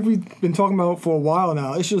like we've been talking about for a while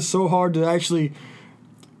now, it's just so hard to actually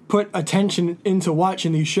put attention into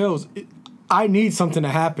watching these shows. I need something to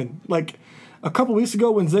happen. Like a couple weeks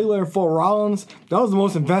ago when Ziggler fought Rollins, that was the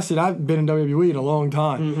most invested I've been in WWE in a long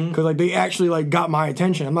time, because they actually got my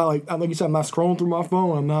attention. I'm not like you said, I'm not scrolling through my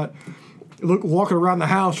phone. I'm not walking around the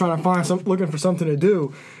house trying to find looking for something to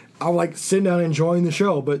do. I'm sitting down and enjoying the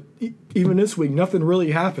show. But even this week, nothing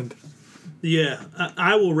really happened. Yeah,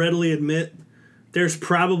 I will readily admit there's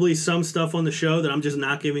probably some stuff on the show that I'm just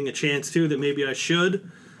not giving a chance to that maybe I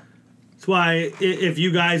should. That's why, if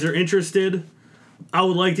you guys are interested, I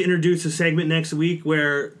would like to introduce a segment next week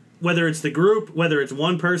where, whether it's the group, whether it's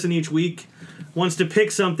one person each week, wants to pick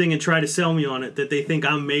something and try to sell me on it that they think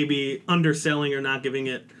I'm maybe underselling or not giving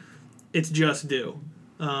it its just due.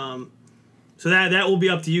 So that will be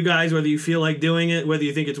up to you guys, whether you feel like doing it, whether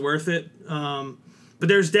you think it's worth it. But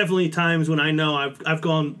there's definitely times when I know I've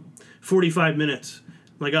gone 45 minutes.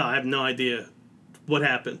 I'm like, I have no idea what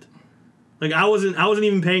happened. Like I wasn't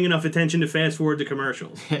even paying enough attention to fast forward to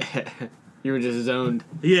commercials. You were just zoned.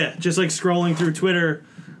 Yeah, just scrolling through Twitter,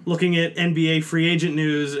 looking at NBA free agent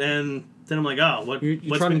news, and then I'm like, what's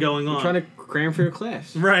been going on? You're trying to cram for your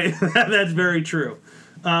class. Right, that's very true.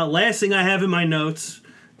 Last thing I have in my notes,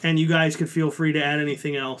 and you guys could feel free to add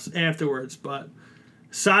anything else afterwards, but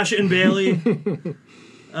Sasha and Bayley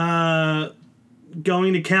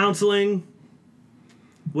going to counseling.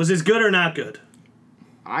 Was this good or not good?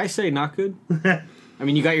 I say not good. I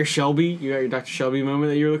mean, you got your Dr. Shelby moment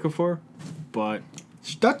that you were looking for, but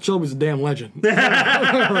Dr. Shelby's a damn legend.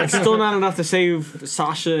 it's still not enough to save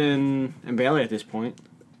Sasha and Bayley at this point.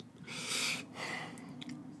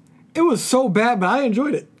 It was so bad, but I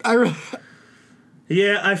enjoyed it.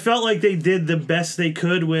 Yeah, I felt like they did the best they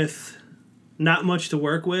could with not much to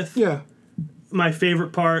work with. Yeah. My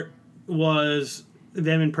favorite part was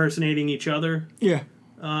them impersonating each other. Yeah.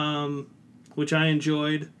 Which I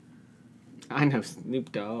enjoyed. I know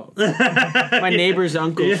Snoop Dogg. My neighbor's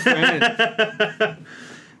uncle's friend.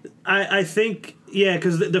 I think, yeah,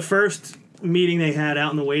 because the first meeting they had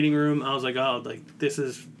out in the waiting room, I was like, this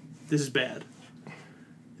is bad.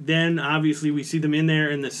 Then, obviously, we see them in there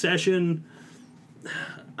in the session.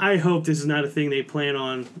 I hope this is not a thing they plan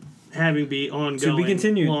on having be ongoing To be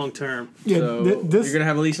continued. long term. Yeah, So you're going to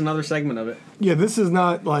have at least another segment of it. Yeah, this is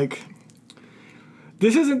not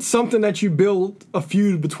this isn't something that you build a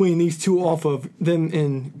feud between these two off of then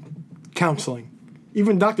in counseling.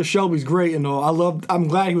 Even Dr. Shelby's great and all. I'm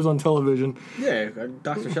glad he was on television. Yeah,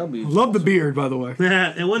 Dr. Shelby. Love the beard, by the way.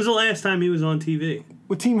 And when's the last time he was on TV?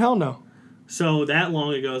 With Team Hell No. So that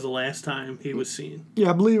long ago is the last time he was seen. Yeah,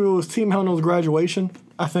 I believe it was Team Hell No's graduation,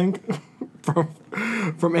 I think, from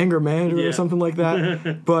Anger Management or something like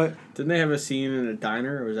that. But Didn't they have a scene in a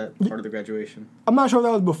diner, or was that part of the graduation? I'm not sure if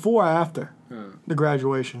that was before or after the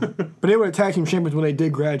graduation. But they were the tag team champions when they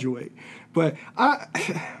did graduate. But I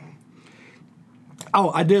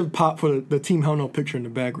did pop for the Team Hell No picture in the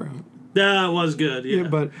background. That was good, yeah.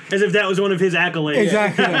 But as if that was one of his accolades.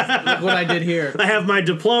 exactly. Like what I did here. I have my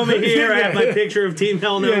diploma here. I have my picture of Team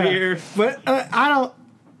Hell No here. But I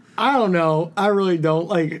don't know. I really don't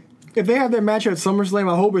like. If they have their match at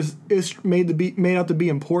SummerSlam, I hope it's made out to be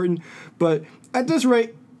important. But at this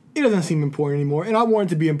rate, it doesn't seem important anymore. And I want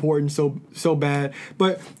it to be important so bad.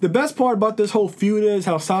 But the best part about this whole feud is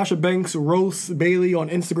how Sasha Banks roasts Bayley on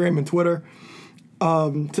Instagram and Twitter.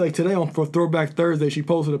 Today for Throwback Thursday, she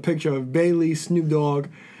posted a picture of Bayley, Snoop Dogg,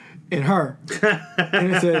 and her,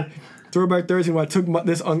 and it said, "Throwback Thursday, when I took my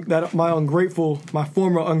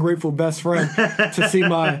former ungrateful best friend to see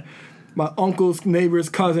my my uncle's neighbor's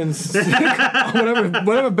cousin's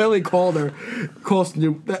whatever Bailey called her,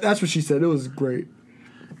 that's what she said. It was great.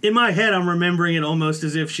 In my head, I'm remembering it almost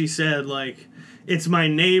as if she said, like, it's my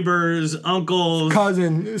neighbor's uncle's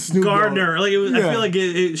cousin Snoop Gardner. Dogg. Like, I Yeah. feel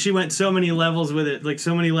like she went so many levels with it, like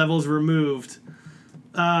so many levels removed.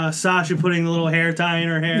 Sasha putting the little hair tie in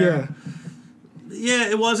her hair. Yeah,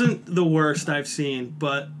 it wasn't the worst I've seen,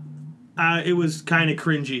 but it was kind of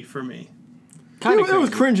cringy for me. It was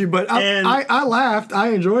cringy, but I laughed. I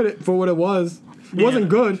enjoyed it for what it was. It wasn't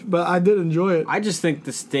good, but I did enjoy it. I just think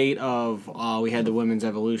the state of we had the women's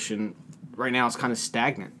evolution right now is kind of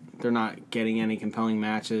stagnant. They're not getting any compelling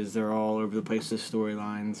matches. They're all over the place with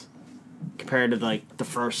storylines compared to like the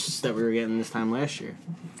firsts that we were getting this time last year.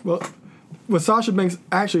 Well, what Sasha Banks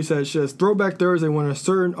actually said, she says, Throwback Thursday when a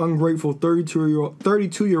certain ungrateful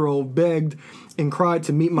 32-year-old begged and cried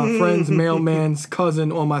to meet my friend's mailman's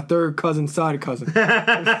cousin on my third cousin's side cousin.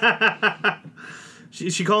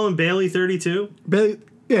 She calling Bailey 32? Bailey,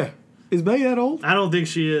 yeah. Is Bailey that old? I don't think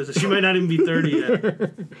she is. She might not even be 30 yet.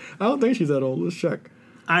 I don't think she's that old. Let's check.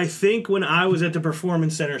 I think when I was at the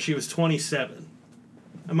Performance Center, she was 27.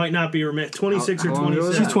 I might not be 26 How or long ago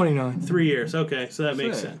was 27. She's 29. 3 years. Okay, so that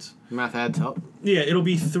makes sense. Math adds up. Yeah, it'll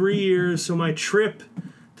be 3 years. So my trip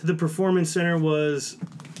to the Performance Center was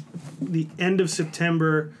the end of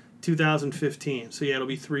September 2015. So yeah, it'll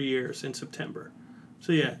be 3 years in September.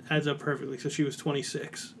 So yeah, adds up perfectly. So she was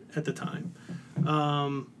 26 at the time.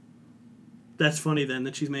 That's funny then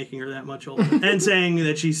that she's making her that much older and saying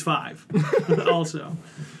that she's 5 also.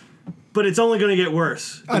 But it's only going to get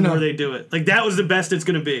worse the more they do it. Like, that was the best it's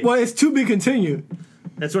going to be. Well, it's to be continued.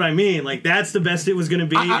 That's what I mean. Like, that's the best it was going to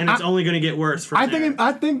be, and it's only going to get worse from there.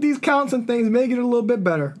 I think these counts and things make it a little bit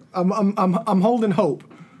better. I'm holding hope.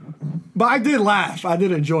 But I did laugh. I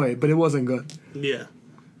did enjoy it, but it wasn't good. Yeah.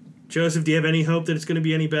 Joseph, do you have any hope that it's going to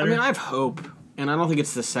be any better? I mean, I have hope, and I don't think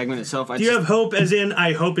it's the segment itself. Do you have hope as in,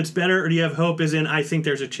 I hope it's better, or do you have hope as in, I think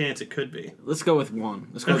there's a chance it could be? Let's go with one.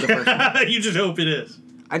 Let's go with the first one. You just hope it is.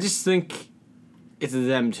 I just think it's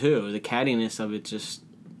them too. The cattiness of it just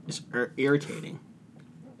is irritating,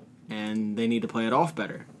 and they need to play it off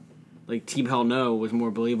better. Like Team Hell No was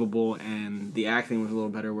more believable, and the acting was a little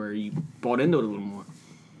better, where you bought into it a little more.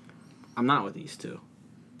 I'm not with these two.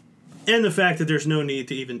 And the fact that there's no need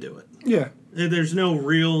to even do it. Yeah. There's no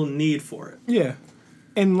real need for it. Yeah.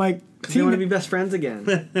 And like They want to be best friends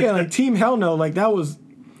again. yeah, like Team Hell No, like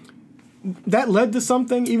that led to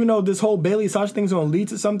something, even though this whole Bailey Sasha thing's gonna lead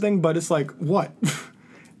to something, but it's like, what?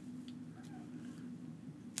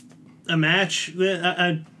 A match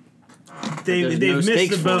that they've no missed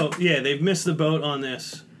stakes the for boat. Yeah, they've missed the boat on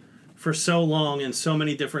this for so long and so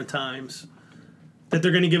many different times that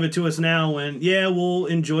they're going to give it to us now when, yeah, we'll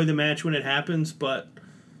enjoy the match when it happens, but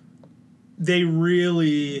they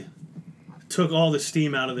really took all the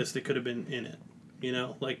steam out of this that could have been in it. You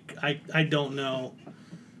know, like, I don't know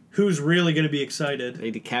who's really going to be excited.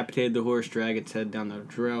 They decapitated the horse, dragged its head down the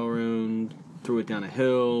trail road, threw it down a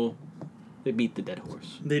hill. They beat the dead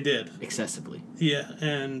horse. They did. Excessively. Yeah,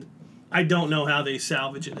 and I don't know how they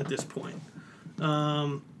salvage it at this point.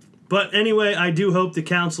 But anyway, I do hope the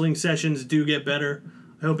counseling sessions do get better.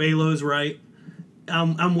 I hope Alo's right.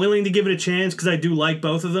 I'm willing to give it a chance because I do like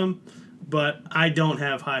both of them, but I don't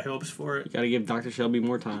have high hopes for it. You got to give Dr. Shelby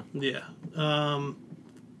more time. Yeah.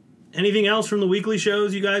 Anything else from the weekly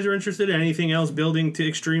shows you guys are interested in? Anything else building to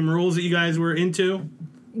Extreme Rules that you guys were into?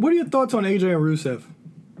 What are your thoughts on AJ and Rusev?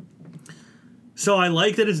 So I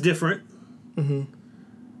like that it's different. Mm-hmm.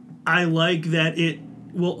 I like that it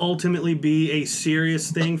will ultimately be a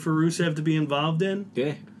serious thing for Rusev to be involved in.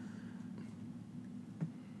 Yeah.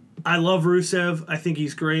 I love Rusev. I think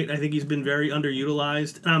he's great. I think he's been very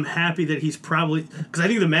underutilized. And I'm happy that he's probably... Because I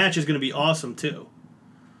think the match is going to be awesome, too.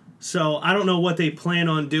 So I don't know what they plan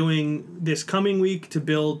on doing this coming week to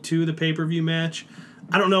build to the pay-per-view match.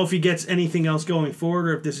 I don't know if he gets anything else going forward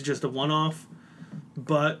or if this is just a one-off.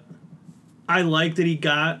 But I like that he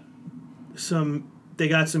got some... They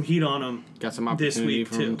got some heat on him. Got some opportunity this week,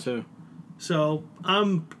 for him, too. So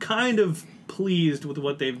I'm kind of pleased with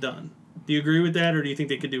what they've done. Do you agree with that, or do you think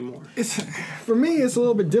they could do more? For me, it's a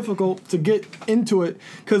little bit difficult to get into it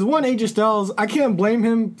because one, AJ Styles, I can't blame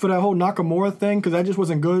him for that whole Nakamura thing because that just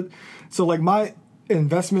wasn't good. So like my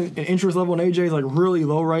investment and interest level in AJ is like really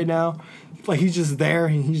low right now. Like he's just there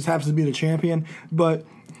and he just happens to be the champion. But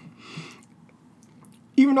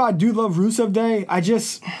even though I do love Rusev Day,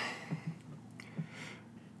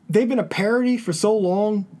 they've been a parody for so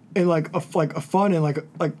long and like a fun and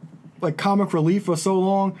like comic relief for so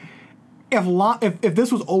long. If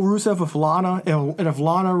this was old Rusev with Lana and if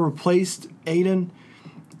Lana replaced Aiden,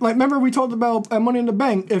 like, remember we talked about Money in the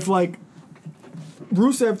Bank, if, like,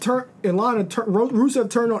 Rusev turned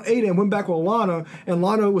on Aiden and went back with Lana, and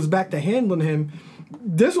Lana was back to handling him,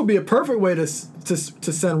 this would be a perfect way to send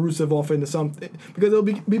Rusev off into something, because it'll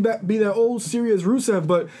be that old serious Rusev.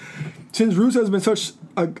 But since Rusev's been such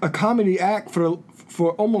a comedy act for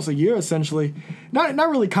almost a year essentially, not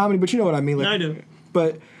really comedy, but you know what I mean. Like, I do.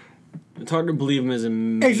 But it's hard to believe him as a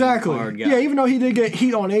main exactly, card guy. yeah. Even though he did get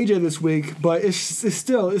heat on AJ this week, but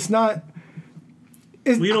it's not.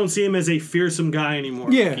 We don't see him as a fearsome guy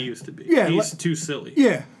anymore. Yeah. Like he used to be. Yeah, He's too silly.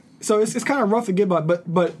 Yeah. So it's kind of rough to get by,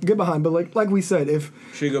 but get behind. But like we said, if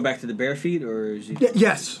Should he go back to the bare feet, or is he?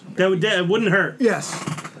 yes, That wouldn't hurt.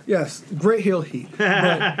 yes, great heel heat.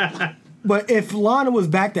 But if Lana was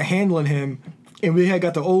back to handling him, and we had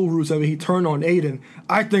got the old Rusev and he turned on Aiden,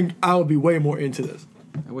 I think I would be way more into this.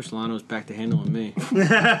 I wish Lana was back to handling me.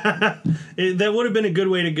 That would have been a good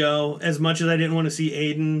way to go, as much as I didn't want to see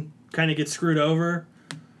Aiden kind of get screwed over.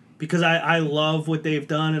 Because I love what they've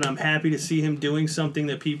done, and I'm happy to see him doing something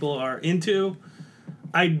that people are into.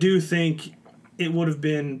 I do think it would have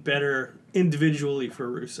been better individually for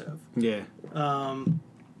Rusev. Yeah.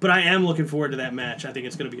 But I am looking forward to that match. I think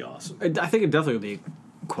it's going to be awesome. I think it definitely would be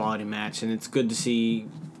a quality match, and it's good to see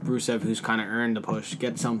Rusev, who's kind of earned the push,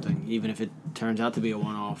 get something, even if it turns out to be a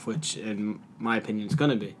one-off, which, in my opinion, it's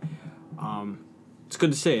going to be. It's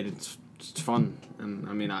good to see it. It's fun, and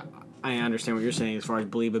I mean, I understand what you're saying as far as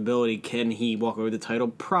believability. Can he walk away with the title?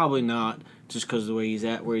 Probably not, just because of the way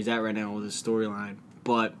where he's at right now with his storyline.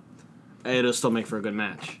 But it'll still make for a good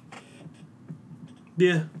match.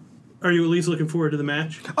 Yeah. Are you at least looking forward to the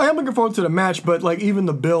match? I am looking forward to the match, but like even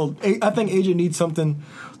the build, I think AJ needs something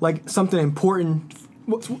important.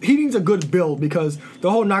 He needs a good build, because the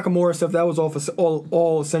whole Nakamura stuff, that was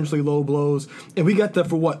all essentially low blows, and we got that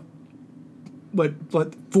for what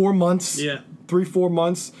 4 months? Yeah. 3-4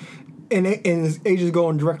 months. And AJ's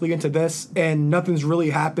going directly into this, and nothing's really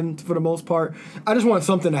happened for the most part. I just want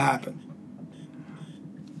something to happen.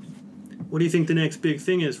 What do you think the next big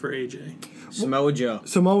thing is for AJ? Samoa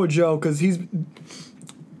Joe, because he's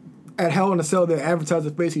at Hell in a Cell. They advertise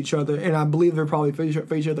to face each other, and I believe they're probably face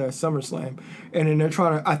each other at SummerSlam. And then they're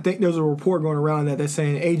trying to. I think there's a report going around that they're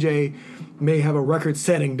saying AJ may have a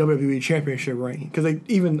record-setting WWE Championship reign, because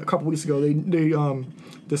even a couple weeks ago they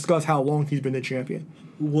discussed how long he's been the champion.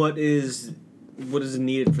 What is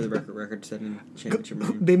needed for the record-setting championship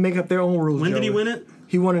reign? They make up their own rules. When Joey. did he win it?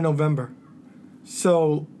 He won in November.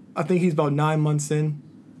 So I think he's about 9 months in.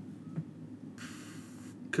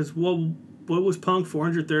 Because what was Punk,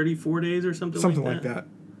 434 days or something like that.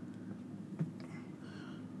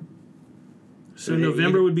 So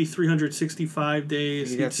November would be 365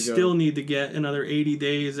 days. He'd still need to get another 80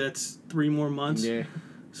 days. That's 3 more months. Yeah.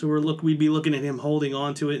 So we'd be looking at him holding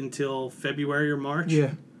on to it until February or March.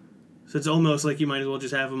 Yeah. So it's almost like you might as well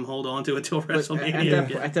just have him hold on to it till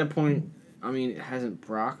WrestleMania. At that point, I mean, hasn't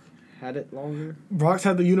Brock had it longer? Brock's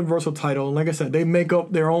had the Universal title, and like I said, they make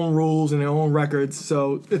up their own rules and their own records,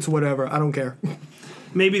 so it's whatever. I don't care.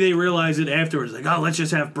 Maybe they realize it afterwards, like, oh, let's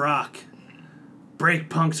just have Brock break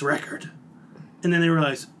Punk's record. And then they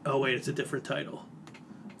realize, oh, wait, it's a different title.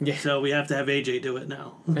 Yeah. So we have to have AJ do it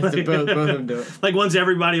now. Both of them do it. Like, once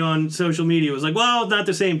everybody on social media was like, well, it's not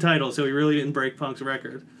the same title, so he really didn't break Punk's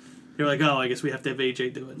record. You're like, oh, I guess we have to have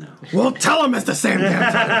AJ do it now. Well, tell them it's the same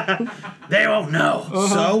damn title. They won't know.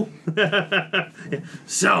 Uh-huh.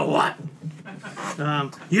 So what?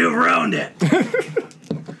 You've ruined it.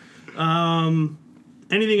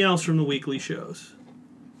 Anything else from the weekly shows?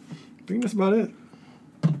 I think that's about it.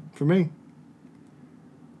 For me.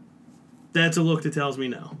 That's a look that tells me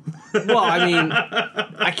no. Well, I mean,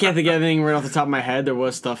 I can't think of anything right off the top of my head. There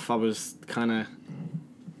was stuff I was kind of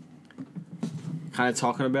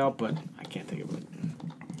talking about, but I can't think of it.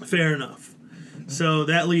 Fair enough. So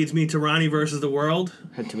that leads me to Ronnie versus the World.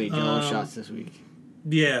 Had too many Jello shots this week.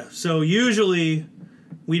 Yeah, so usually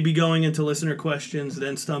we'd be going into listener questions,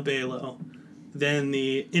 then Stump Alo, then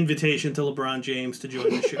the invitation to LeBron James to join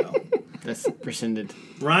the show. That's rescinded.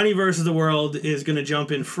 Ronnie versus the World is going to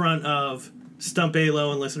jump in front of Stump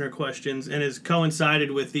Alo and listener questions, and has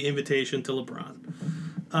coincided with the invitation to LeBron.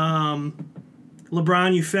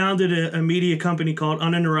 LeBron, you founded a media company called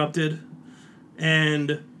Uninterrupted,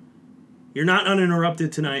 and you're not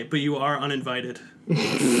uninterrupted tonight, but you are uninvited to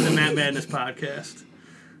the Matt Madness podcast.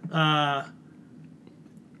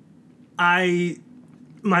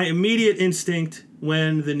 My immediate instinct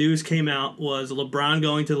when the news came out was LeBron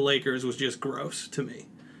going to the Lakers was just gross to me.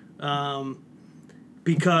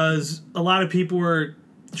 Because a lot of people were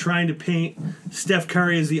trying to paint Steph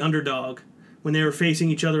Curry as the underdog when they were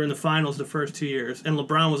facing each other in the finals the first 2 years. And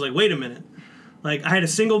LeBron was like, wait a minute. Like, I had a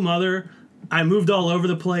single mother. I moved all over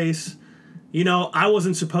the place. You know, I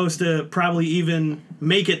wasn't supposed to probably even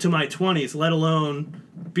make it to my 20s, let alone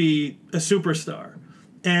be a superstar.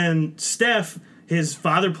 And Steph, his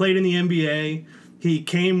father played in the NBA. He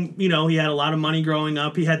came, you know, he had a lot of money growing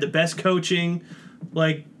up. He had the best coaching.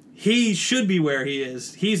 Like, he should be where he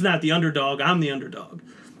is. He's not the underdog. I'm the underdog.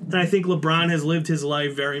 And I think LeBron has lived his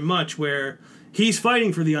life very much where he's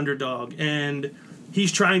fighting for the underdog and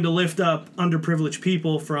he's trying to lift up underprivileged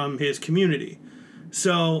people from his community.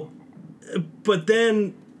 So, but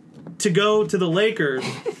then to go to the Lakers,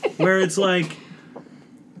 where it's like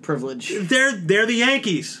Privilege. they're the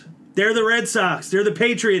Yankees, they're the Red Sox, they're the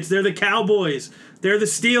Patriots, they're the Cowboys, they're the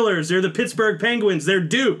Steelers, they're the Pittsburgh Penguins, they're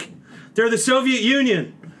Duke, they're the Soviet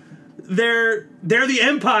Union, they're the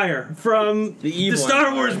Empire from the Star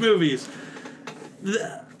Empire. Wars movies.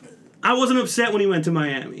 I wasn't upset when he went to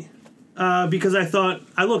Miami. Because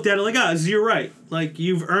I looked at it like, you're right. Like,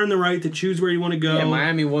 you've earned the right to choose where you want to go. Yeah,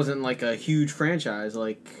 Miami wasn't like a huge franchise.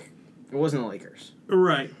 Like, it wasn't the Lakers.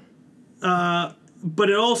 Right. But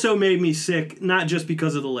it also made me sick, not just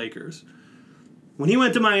because of the Lakers. When he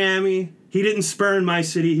went to Miami, he didn't spurn my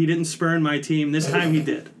city. He didn't spurn my team. This time he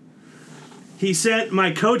did. He sent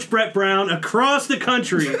my coach, Brett Brown, across the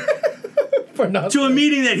country to a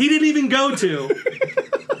meeting that he didn't even go to,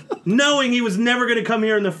 knowing he was never going to come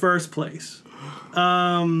here in the first place.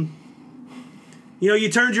 You know,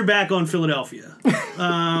 you turned your back on Philadelphia.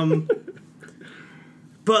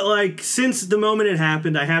 But, like, since the moment it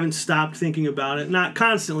happened, I haven't stopped thinking about it. Not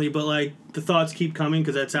constantly, but, like, the thoughts keep coming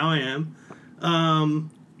because that's how I am.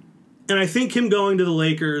 And I think him going to the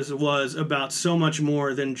Lakers was about so much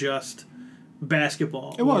more than just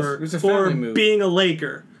basketball. It was. Or, It was a family or move. being a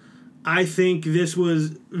Laker. I think this was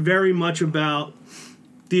very much about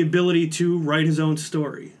the ability to write his own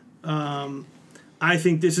story. I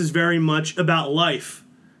think this is very much about life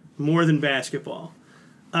more than basketball.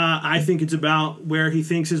 I think it's about where he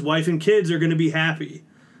thinks his wife and kids are going to be happy.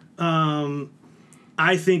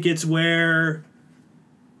 I think it's where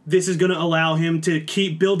this is going to allow him to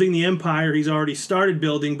keep building the empire he's already started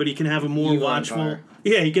building, but he can have a more Evil watchful... empire.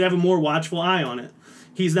 Yeah, he can have a more watchful eye on it.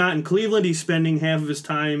 He's not in Cleveland. He's spending half of his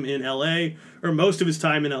time in L.A., or most of his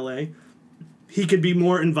time in L.A. He could be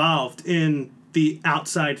more involved in the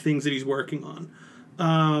outside things that he's working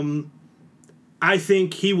on. I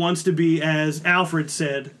think he wants to be, as Alfred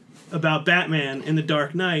said about Batman in The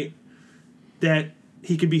Dark Knight, that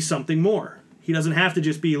he could be something more. He doesn't have to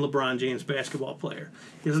just be a LeBron James basketball player.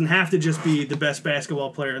 He doesn't have to just be the best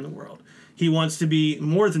basketball player in the world. He wants to be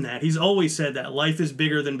more than that. He's always said that. Life is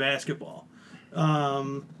bigger than basketball.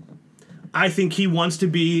 I think he wants to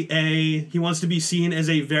be seen as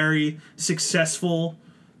a very successful,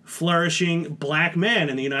 flourishing black man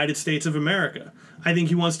in the United States of America. I think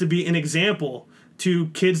he wants to be an example to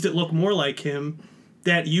kids that look more like him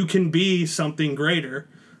that you can be something greater.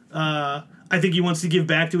 I think he wants to give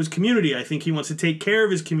back to his community. I think he wants to take care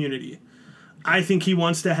of his community. I think he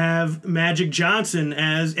wants to have Magic Johnson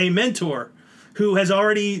as a mentor who has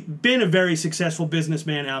already been a very successful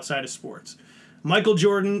businessman outside of sports. Michael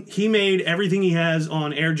Jordan, he made everything he has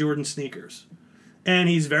on Air Jordan sneakers. And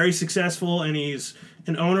he's very successful, and he's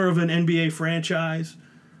an owner of an NBA franchise.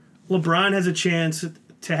 LeBron has a chance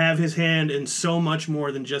to have his hand in so much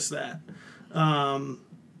more than just that.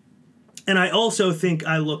 And I also think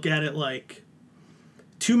I look at it like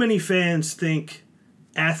too many fans think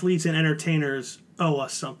athletes and entertainers owe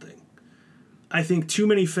us something. I think too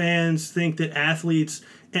many fans think that athletes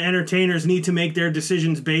and entertainers need to make their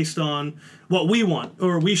decisions based on what we want,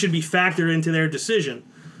 or we should be factored into their decision.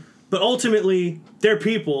 But ultimately, they're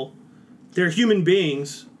people, they're human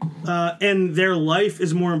beings, and their life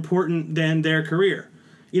is more important than their career.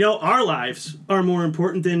 You know, our lives are more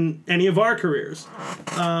important than any of our careers.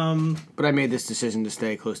 But I made this decision to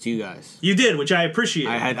stay close to you guys. You did, which I appreciate.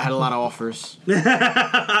 I had a lot of offers.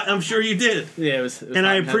 I'm sure you did. Yeah, it was And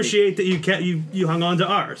I appreciate that you hung on to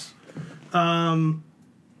ours.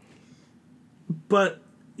 But,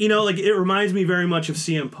 you know, like, it reminds me very much of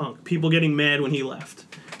CM Punk. People getting mad when he left.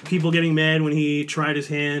 People getting mad when he tried his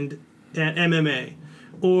hand at MMA.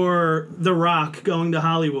 Or The Rock going to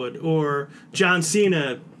Hollywood. Or John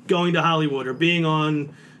Cena going to Hollywood. Or being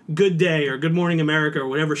on Good Day or Good Morning America or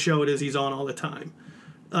whatever show it is he's on all the time.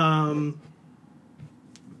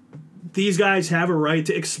 These guys have a right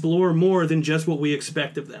to explore more than just what we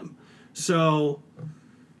expect of them. So,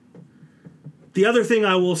 the other thing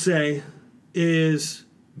I will say is,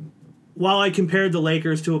 while I compared the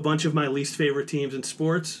Lakers to a bunch of my least favorite teams in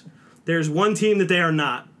sports, there's one team that they are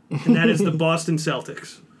not, and that is the Boston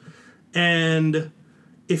Celtics. And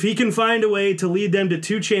if he can find a way to lead them to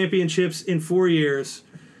 2 championships in 4 years,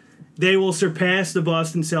 they will surpass the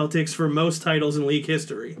Boston Celtics for most titles in league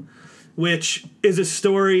history, which is a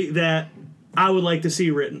story that I would like to see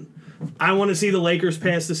written. I want to see the Lakers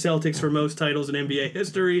pass the Celtics for most titles in NBA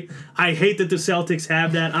history. I hate that the Celtics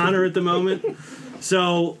have that honor at the moment.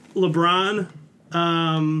 So, LeBron,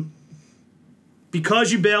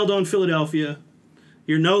 because you bailed on Philadelphia,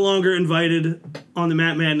 you're no longer invited on the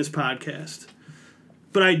Matt Madness podcast.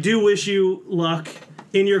 But I do wish you luck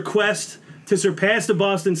in your quest to surpass the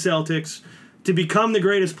Boston Celtics, to become the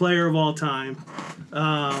greatest player of all time.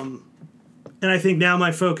 And I think now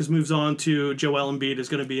my focus moves on to Joel Embiid is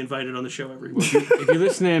going to be invited on the show every week. If you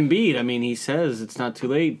listen to Embiid, I mean, he says it's not too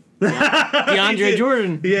late. DeAndre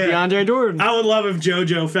Jordan. Yeah. DeAndre Jordan. I would love if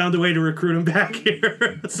JoJo found a way to recruit him back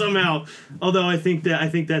here somehow. Although I think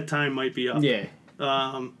that time might be up. Yeah.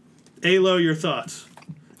 Alo, your thoughts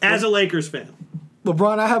as a Lakers fan?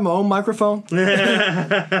 LeBron, I have my own microphone.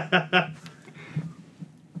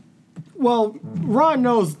 Well, Ron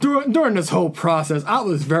knows during this whole process, I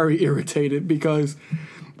was very irritated because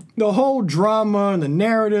the whole drama and the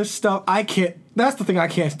narrative stuff, that's the thing I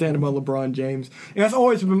can't stand about LeBron James. And that's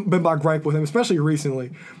always been my gripe with him, especially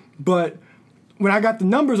recently. But when I got the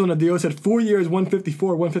numbers on the deal, it said 4 years,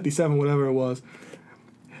 154, 157, whatever it was.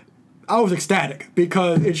 I was ecstatic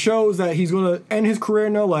because it shows that he's going to end his career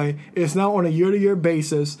in LA. It's now on a year-to-year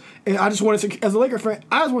basis. And I just wanted, as a Laker fan,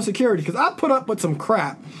 I just want security because I put up with some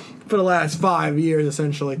crap for the last 5 years,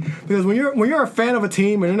 essentially. Because when you're a fan of a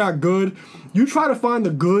team and they're not good, you try to find the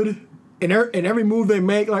good in every move they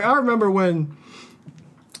make. Like, I remember when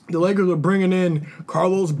the Lakers were bringing in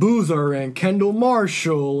Carlos Boozer and Kendall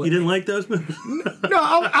Marshall. You didn't like those moves? No,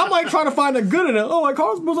 I'm like trying to find the good in it. Oh, like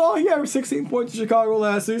Carlos Boozer, he averaged 16 points in Chicago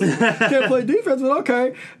last season. Can't play defense, but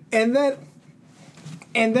okay. And then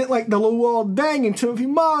like the Luol Deng and Timothy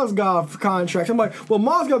Mozgov contracts. I'm like, well,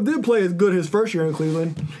 Mozgov did play as good his first year in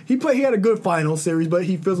Cleveland. He had a good final series, but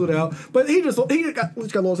he fizzled out. But he got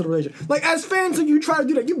lost in the relationship. Like, as fans, you try to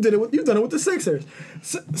do that. You've done it with the Sixers.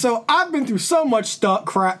 So I've been through so much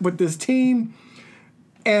crap with this team,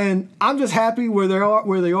 and I'm just happy where they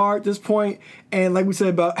are at this point. And like we said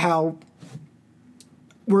about how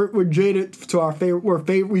we're jaded to our favorite,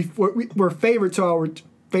 we're favorite to our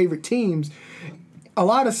favorite teams. A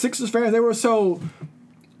lot of Sixers fans, they were so,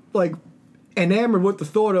 like, enamored with the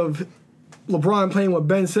thought of LeBron playing with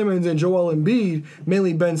Ben Simmons and Joel Embiid,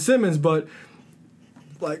 mainly Ben Simmons, but,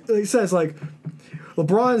 like he says, like,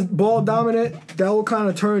 LeBron's ball dominant, that will kind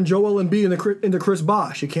of turn Joel Embiid into Chris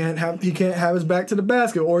Bosh. He can't have his back to the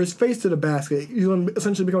basket or his face to the basket. He's going to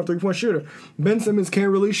essentially become a three-point shooter. Ben Simmons can't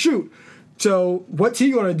really shoot. So what's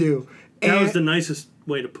he going to do? That was the nicest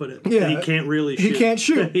way to put it. Yeah, he can't really shoot. He can't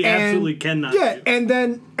shoot. He absolutely cannot shoot. And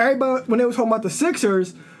then everybody, when they were talking about the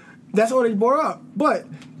Sixers, that's all they brought up. But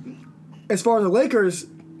as far as the Lakers,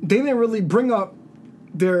 they didn't really bring up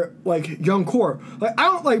their, like, young core. Like, I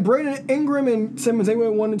don't like Brandon Ingram and Simmons. They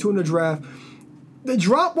went 1 and 2 in the draft. The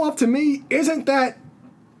drop off to me isn't that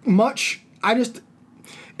much.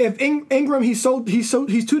 If Ingram, he's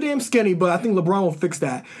too damn skinny, but I think LeBron will fix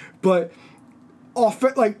that. But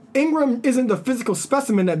like, Ingram isn't the physical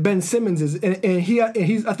specimen that Ben Simmons is, and I think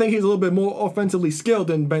he's a little bit more offensively skilled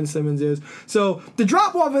than Ben Simmons is. So the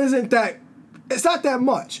drop off it's not that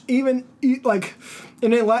much. Even like,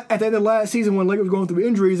 and then at the end of last season when Lakers were going through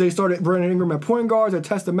injuries, they started Brandon Ingram at point guards. They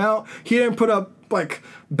test him out. He didn't put up like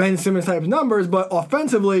Ben Simmons type numbers, but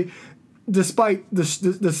offensively, despite the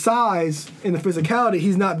size and the physicality,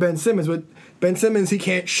 he's not Ben Simmons. But Ben Simmons, he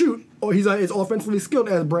can't shoot, or he's as offensively skilled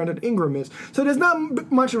as Brandon Ingram is. So there's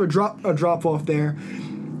not much of a drop off there.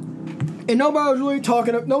 And nobody was really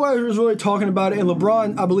talking about it. And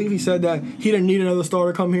LeBron, I believe he said that he didn't need another star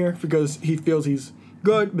to come here because he feels he's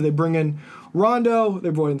good. But they bring in Rondo,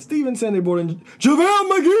 they brought in Stevenson, they brought in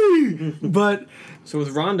JaVale McGee. But so with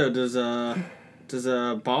Rondo, does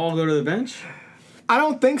Ball go to the bench? I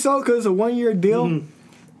don't think so because it's a 1-year deal. Mm-hmm.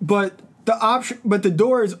 But the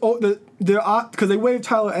door is because they waived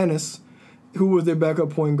Tyler Ennis, who was their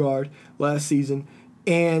backup point guard last season,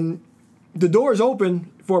 and the door is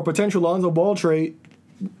open for a potential Lonzo Ball trade.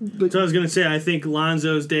 So I was gonna say, I think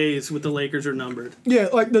Lonzo's days with the Lakers are numbered. Yeah,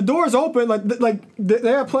 like the door is open. Like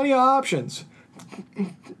they have plenty of options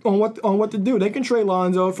on what to do. They can trade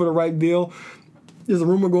Lonzo for the right deal. There's a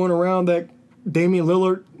rumor going around that Damian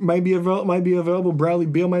Lillard might be available. Bradley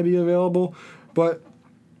Beal might be available, but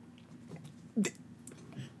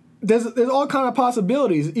there's all kind of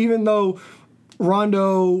possibilities. Even though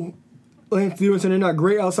Rondo, Lance Stevenson, they're not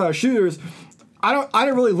great outside shooters, I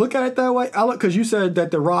didn't really look at it that way. I look because you said that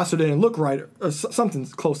the roster didn't look right or something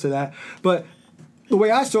close to that. But the way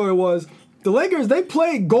I saw it was the Lakers, they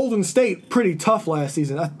played Golden State pretty tough last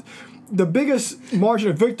season. The biggest margin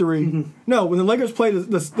of victory, no, when the Lakers played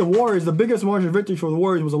the Warriors, the biggest margin of victory for the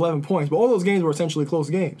Warriors was 11 points. But all those games were essentially close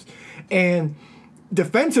games. And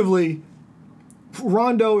defensively,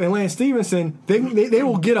 Rondo and Lance Stevenson, they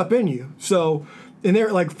will get up in you. So, and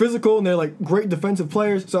they're like physical and they're like great defensive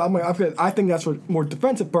players. So I think that's for more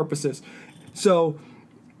defensive purposes. So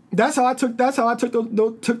that's how I took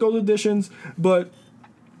those additions. But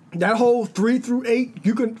that whole 3 through 8,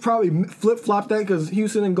 you could probably flip flop that because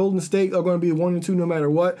Houston and Golden State are going to be 1 and 2 no matter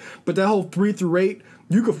what. But that whole 3 through 8,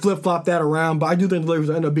 you could flip flop that around. But I do think the Lakers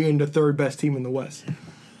will end up being the third best team in the West.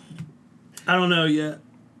 I don't know yet.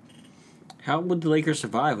 How would the Lakers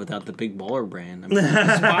survive without the big baller brand? I mean,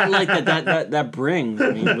 the spotlight that brings.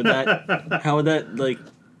 I mean, how would that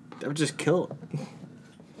would just kill it.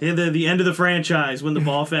 Yeah, the end of the franchise when the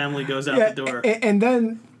Ball family goes out the door. And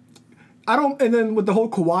then with the whole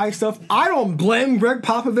Kawhi stuff, I don't blame Greg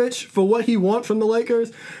Popovich for what he wants from the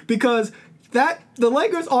Lakers because the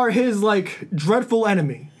Lakers are his dreadful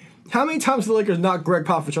enemy. How many times the Lakers knocked Greg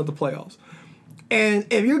Popovich out the playoffs? And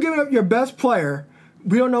if you're giving up your best player,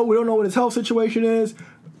 we don't know what his health situation is.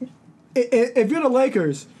 If you're the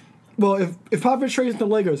Lakers, well, if Popovich trades the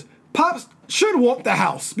Lakers, Pops should want the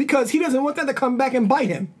house because he doesn't want that to come back and bite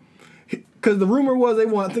him. Because the rumor was I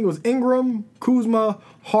think it was Ingram, Kuzma,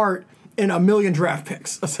 Hart, and 1 million draft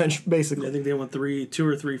picks, essentially, basically. I think they want 2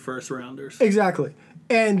 or 3 first rounders. Exactly.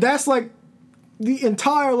 And that's the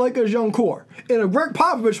entire Lakers young core. And if Greg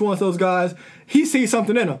Popovich wants those guys, he sees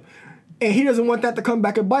something in them. And he doesn't want that to come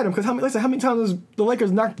back and bite him. Because how many times has the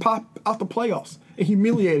Lakers knocked Pop out the playoffs and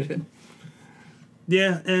humiliated him?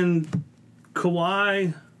 Yeah, and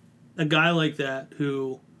Kawhi, a guy like that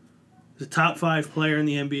who is a top 5 player in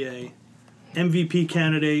the NBA, MVP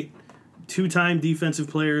candidate, 2-time Defensive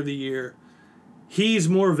Player of the Year, he's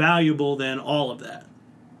more valuable than all of that.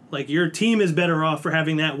 Your team is better off for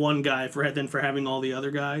having that one guy than for having all the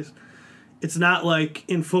other guys. It's not like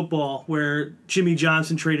in football where Jimmy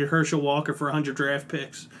Johnson traded Herschel Walker for 100 draft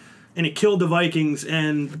picks and it killed the Vikings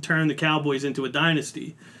and turned the Cowboys into a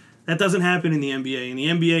dynasty. That doesn't happen in the NBA. In the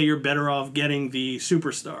NBA, you're better off getting the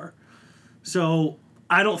superstar. So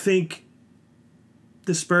I don't think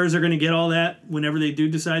the Spurs are going to get all that whenever they do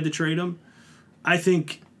decide to trade him. I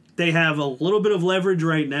think they have a little bit of leverage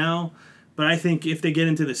right now, but I think if they get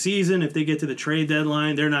into the season, if they get to the trade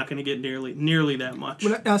deadline, they're not going to get nearly that much.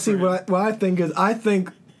 Now, see, what I think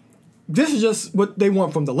this is just what they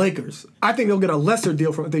want from the Lakers. I think they'll get a lesser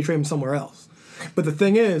deal if they trade him somewhere else. But the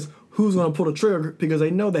thing is, who's going to pull the trigger because they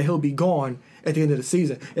know that he'll be gone at the end of the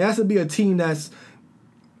season. It has to be a team that's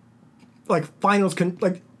finals,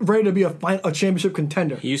 ready to be a championship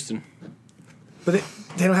contender. Houston. But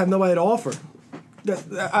they don't have nobody to offer.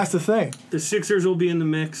 That's the thing. The Sixers will be in the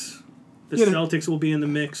mix. The Celtics will be in the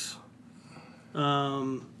mix.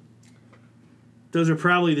 Those are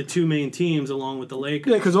probably the 2 main teams along with the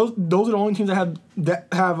Lakers. Yeah, because those are the only teams that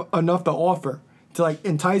have enough to offer to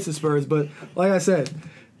entice the Spurs. But like I said,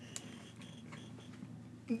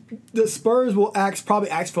 the Spurs will probably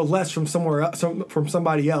ask for less from somewhere else, from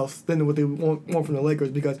somebody else than what they want from the Lakers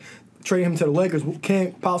because trading him to the Lakers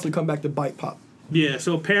can't possibly come back to bite Pop. Yeah,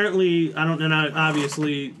 so apparently,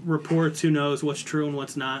 obviously reports, who knows what's true and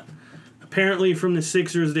what's not. Apparently from the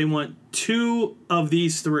Sixers, they want 2 of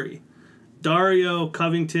these 3, Dario,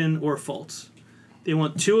 Covington, or Fultz. They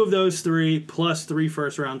want 2 of those 3 plus 3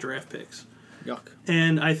 first-round draft picks. Yuck.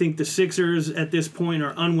 And I think the Sixers at this point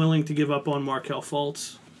are unwilling to give up on Markelle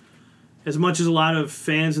Fultz. As much as a lot of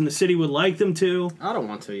fans in the city would like them to. I don't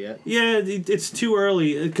want to yet. Yeah, it's too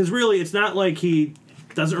early. Because really, it's not like he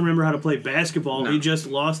doesn't remember how to play basketball. No. He just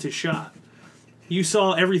lost his shot. You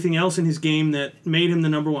saw everything else in his game that made him the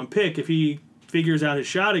number 1 pick. If he figures out his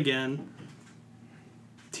shot again,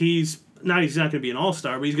 he's not going to be an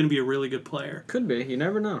all-star, but he's going to be a really good player. Could be. You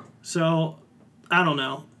never know. So, I don't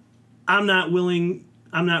know. I'm not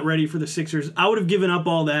ready for the Sixers. I would have given up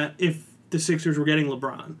all that if the Sixers were getting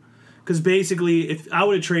LeBron. Because basically, if I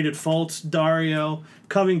would have traded Fultz, Dario,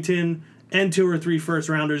 Covington, and 2 or 3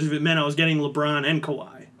 first-rounders if it meant I was getting LeBron and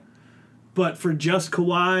Kawhi. But for just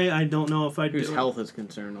Kawhi, I don't know if I'd do it. Whose health is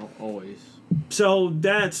concerned, always. So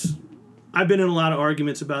I've been in a lot of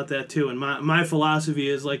arguments about that too, and my philosophy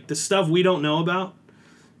is the stuff we don't know about,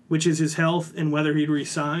 which is his health and whether he'd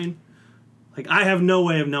resign. I have no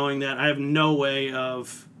way of knowing that. I have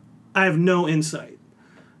no insight.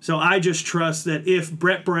 So I just trust that if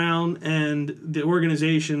Brett Brown and the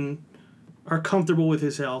organization are comfortable with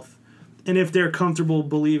his health, and if they're comfortable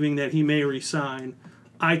believing that he may resign,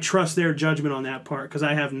 I trust their judgment on that part because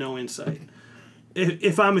I have no insight.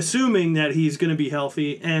 if I'm assuming that he's going to be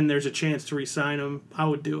healthy and there's a chance to re-sign him, I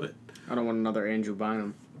would do it. I don't want another Andrew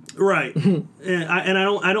Bynum. Right, and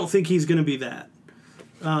I don't think he's going to be that.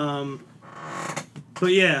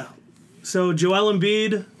 But yeah, so Joel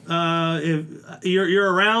Embiid, if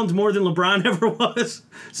you're around more than LeBron ever was,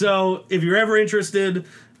 so if you're ever interested,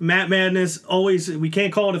 Matt Madness we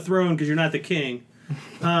can't call it a throne because you're not the king,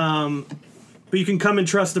 but you can come and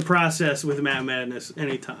trust the process with Matt Madness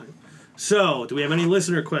anytime. So, do we have any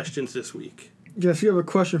listener questions this week? Yes, you have a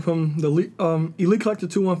question from the Elite Collector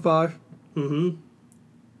 215. Mm-hmm.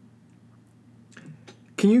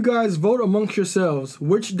 Can you guys vote amongst yourselves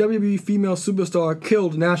which WWE female superstar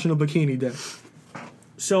killed National Bikini Day?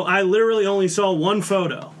 So I literally only saw one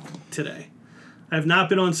photo today. I have not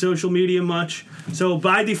been on social media much. So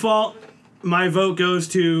by default, my vote goes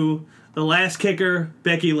to the last kicker,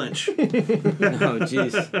 Becky Lynch. Oh,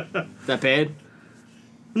 jeez. Is that bad?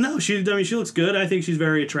 No, she looks good. I think she's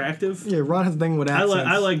very attractive. Yeah, Ron has a thing with accents.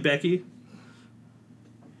 I like Becky. You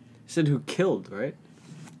said who killed, right?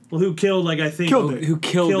 Well, who killed, I think... Killed it. Who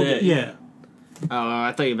killed it? Yeah. Oh,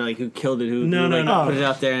 I thought you meant who killed it. No. Put it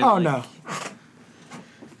out there. And, Oh, no.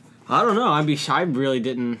 I don't know. I really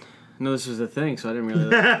didn't know this was a thing, so I didn't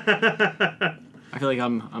really. I feel like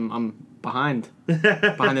I'm behind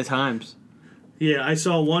the times. Yeah, I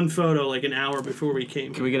saw one photo an hour before we came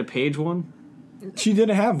Can here. we get a page one? She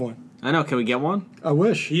didn't have one. I know. Can we get one? I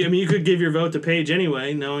wish. You could give your vote to Paige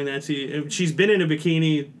anyway, knowing that she's been in a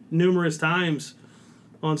bikini numerous times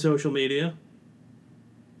on social media.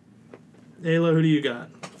 Ayla, who do you got?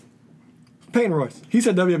 Peyton Royce. He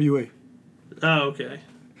said WWE. Oh, okay.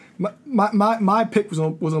 My pick was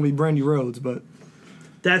gonna be Brandy Rhodes, but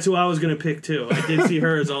That's who I was going to pick, too. I did see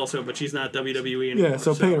her as also, but she's not WWE anymore. yeah,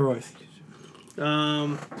 so Peyton Royce.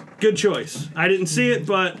 Good choice. I didn't see it,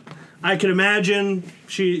 but I can imagine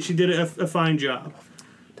she did a fine job.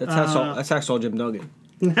 That's Hacksaw Jim Duggan.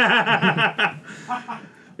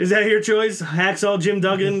 Is that your choice? Hacksaw Jim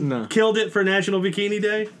Duggan No. killed it for National Bikini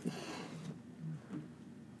Day?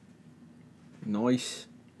 Nice.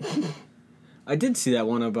 I did see that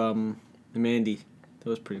one of Mandy. That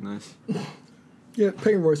was pretty nice. Yeah,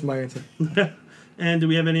 Peyton Royce is my answer. And do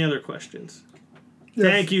we have any other questions? Yes.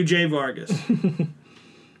 Thank you, Jay Vargas.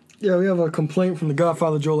 Yeah, we have a complaint from the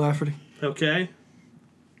Godfather Joe Lafferty. Okay.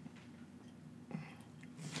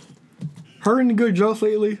 Heard any good jokes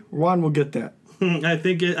lately? Ron will get that. I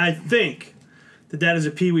think that is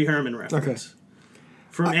a Pee Wee Herman reference. Okay.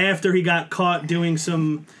 From after he got caught in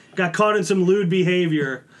some lewd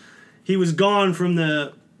behavior, he was gone from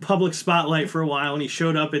the public spotlight for a while, and he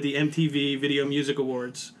showed up at the MTV Video Music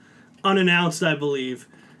Awards, unannounced, I believe,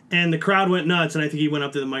 and the crowd went nuts. And I think he went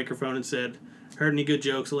up to the microphone and said, "Heard any good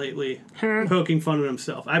jokes lately?" Poking fun at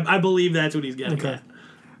himself. I believe that's what he's getting Okay.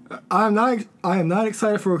 at. I am not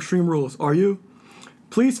excited for Extreme Rules. Are you?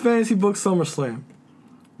 Please fantasy book SummerSlam.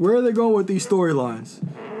 Where are they going with these storylines?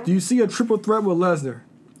 Do you see a triple threat with Lesnar,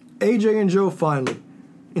 AJ and Joe finally?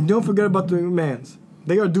 And don't forget about the McMahons.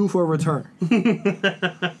 They are due for a return.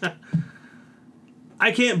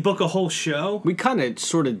 I can't book a whole show. We kind of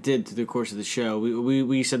sort of did through the course of the show.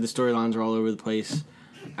 We said the storylines are all over the place.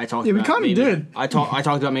 I talked. Yeah, we about kinda did. I talked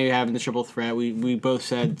about maybe having the triple threat. We both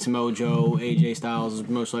said Samoa Joe, AJ Styles is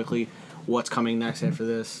most likely what's coming next after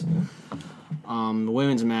this. The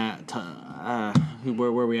women's match. Where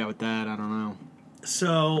are we at with that? I don't know.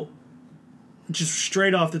 So, just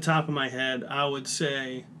straight off the top of my head, I would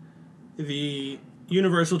say the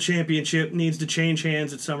Universal Championship needs to change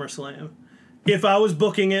hands at SummerSlam. If I was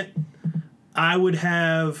booking it, I would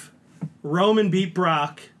have Roman beat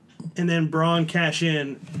Brock and then Braun cash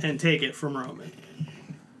in and take it from Roman.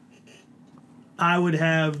 I would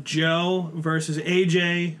have Joe versus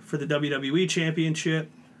AJ for the WWE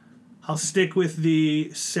Championship. I'll stick with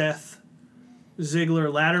the Seth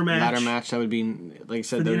Ziggler ladder match. Ladder match, that would be, like I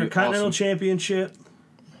said, For the that would be Intercontinental awesome. Championship,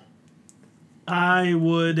 I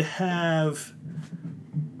would have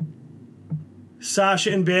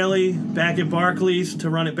Sasha and Bayley back at Barclays to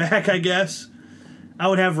run it back, I guess. I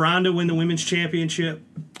would have Ronda win the Women's Championship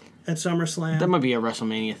at SummerSlam. That might be a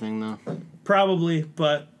WrestleMania thing, though. Probably,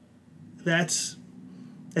 but that's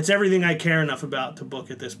everything I care enough about to book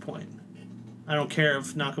at this point. I don't care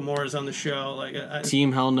if Nakamura's on the show.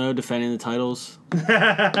 Team Hell No defending the titles.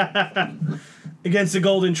 Against the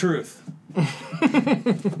Golden Truth.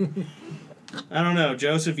 I don't know,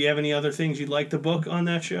 Joseph. You have any other things you'd like to book on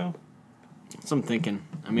that show? So I'm thinking.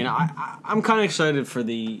 I mean, I'm kind of excited for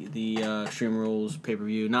the Extreme Rules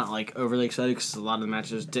pay-per-view. Not like overly excited because a lot of the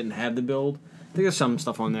matches didn't have the build. I think there's some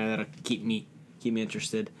stuff on there that'll keep me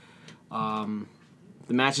interested. The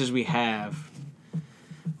matches we have.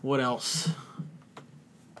 What else?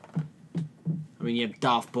 I mean, you have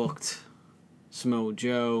Dolph booked, Samoa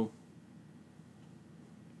Joe,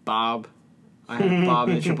 Bob. I have Bob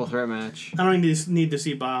in a triple threat match. I don't need to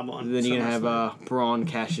see Bob on. Then you're going to have Braun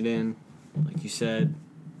cash it in, like you said.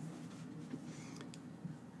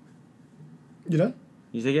 You done?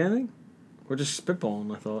 You think anything? We're just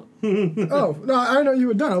spitballing, I thought. Oh, no, I didn't know you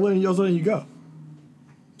were done. I was letting you go.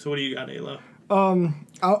 So what do you got, Alo?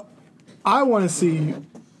 I want to see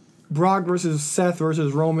Brock versus Seth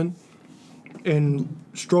versus Roman, and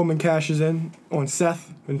Strowman cashes in on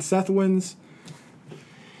Seth, and Seth wins.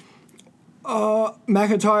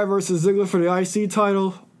 McIntyre versus Ziggler for the IC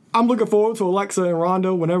title. I'm looking forward to Alexa and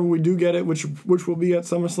Ronda whenever we do get it, which will be at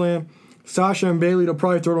SummerSlam. Sasha and Bayley, they'll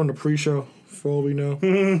probably throw it on the pre-show, for all we know.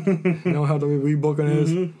 You know how WWE booking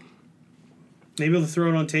is. Maybe they'll throw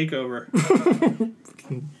it on TakeOver.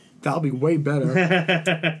 That'll be way better.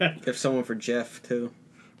 If someone for Jeff, too.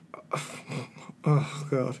 Oh,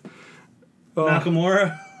 God.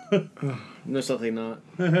 Nakamura? No, something not.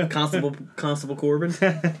 Constable Corbin?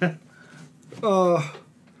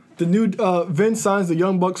 The new Vince signs the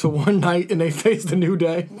Young Bucks for one night, and they face the New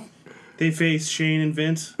Day. They face Shane and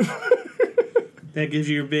Vince. That gives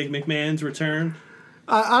you your big McMahon's return.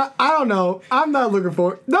 I don't know. I'm not looking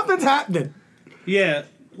for it. Nothing's happening. Yeah,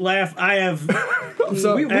 laugh. I have.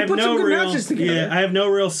 So We I have put no some good real. matches together. Yeah, I have no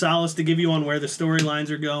real solace to give you on where the storylines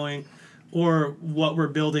are going, or what we're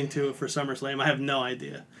building to for SummerSlam. I have no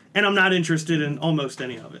idea, and I'm not interested in almost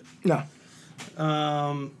any of it. no.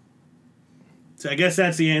 So I guess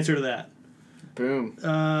that's the answer to that. Boom.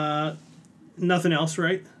 Nothing else,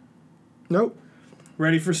 right? Nope.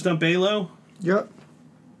 Ready for Stump Alo? Yep.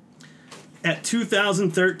 At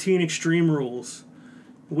 2013 Extreme Rules,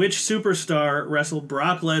 which superstar wrestled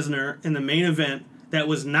Brock Lesnar in the main event that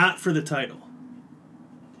was not for the title?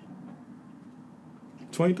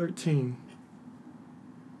 2013.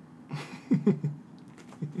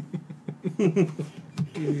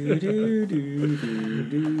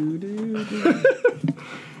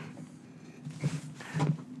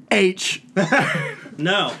 H.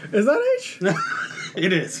 No, Is that H?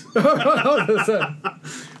 it is. I was gonna say.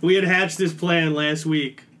 We had hatched this plan last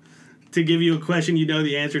week to give you a question you know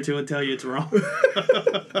the answer to and tell you it's wrong.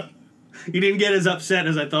 You didn't get as upset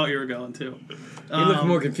as I thought you were going to. You look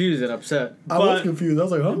more confused than upset. I was But- confused. I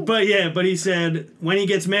was like, huh? But he said, when he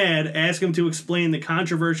gets mad, ask him to explain the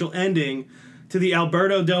controversial ending to the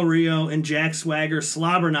Alberto Del Rio and Jack Swagger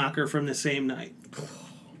slobber knocker from the same night.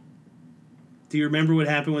 Do you remember what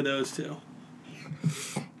happened with those two?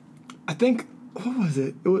 I think, what was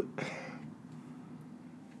it? Was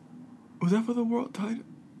that for the world title?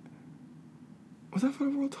 Was that for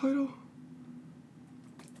the world title?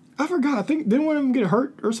 I forgot. I think, didn't one of them get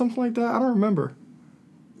hurt or something like that? I don't remember.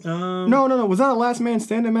 No. Was that a last man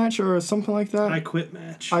standing match or something like that? I quit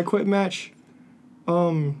match. I quit match.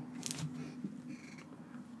 Didn't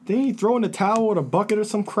he throw in a towel with a bucket or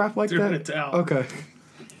some crap like Threw in that? a towel. Okay.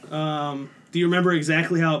 Do you remember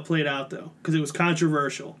exactly how it played out, though? Because it was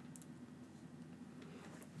controversial.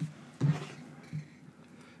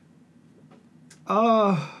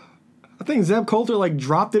 I think Zeb Coulter like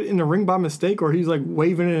dropped it in the ring by mistake, or he's like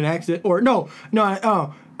waving it in accident, or no.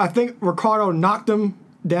 I think Ricardo knocked him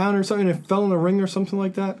down or something and fell in the ring or something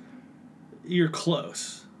like that. You're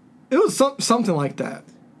close. It was something like that.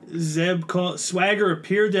 Swagger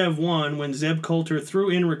appeared to have won when Zeb Coulter threw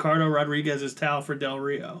in Ricardo Rodriguez's towel for Del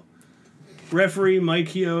Rio. Referee Mike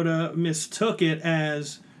Chioda mistook it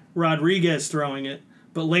as Rodriguez throwing it,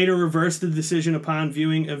 but later reversed the decision upon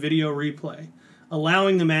viewing a video replay,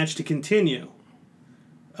 allowing the match to continue.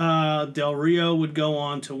 Del Rio would go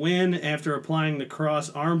on to win after applying the cross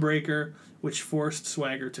arm breaker, which forced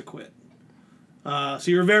Swagger to quit. So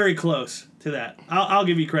you're very close to that. I'll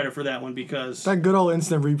give you credit for that one because, That good old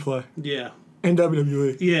instant replay yeah. in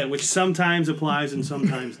WWE. Yeah, which sometimes applies and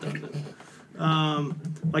sometimes doesn't.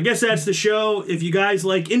 I guess that's the show. If you guys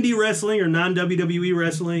like indie wrestling or non-WWE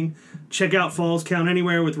wrestling, check out Falls Count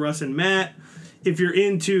Anywhere with Russ and Matt. If you're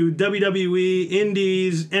into WWE,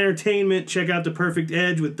 indies, entertainment, check out The Perfect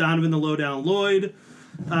Edge with Donovan the Lowdown Lloyd.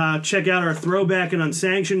 Check out our throwback and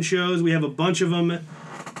unsanctioned shows. We have a bunch of them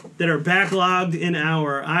that are backlogged in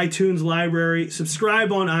our iTunes library.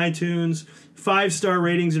 Subscribe on iTunes. 5-star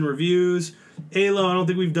ratings and reviews. Alo, I don't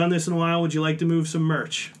think we've done this in a while. Would you like to move some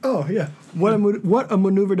merch? Oh yeah. What a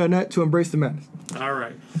maneuver.net to embrace the madness. All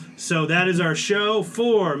right. So that is our show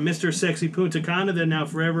for Mr. Sexy Punta Cana, then now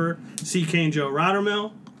forever, CK and Joe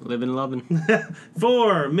Rottermill. Living, loving.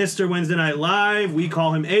 For Mr. Wednesday Night Live, we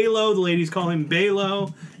call him Alo. The ladies call him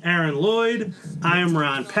Balo. Aaron Lloyd. I am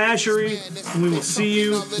Ron Pashery. And we will see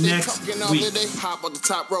you next week. Hop on the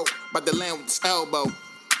top rope, by the land with his elbow.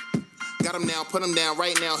 Got him now, put him down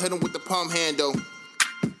right now, hit him with the palm handle.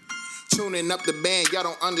 Tuning up the band, y'all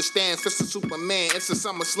don't understand. Fist of Superman, it's a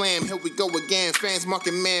summer slam. Here we go again. Fans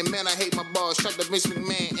marking man, I hate my balls. Shut the Vince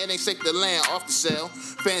McMahon, it ain't safe to land off the cell.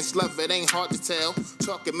 Fans love it, ain't hard to tell.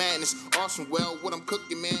 Talking madness, awesome. Well, what I'm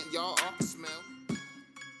cooking, man, y'all off the smell.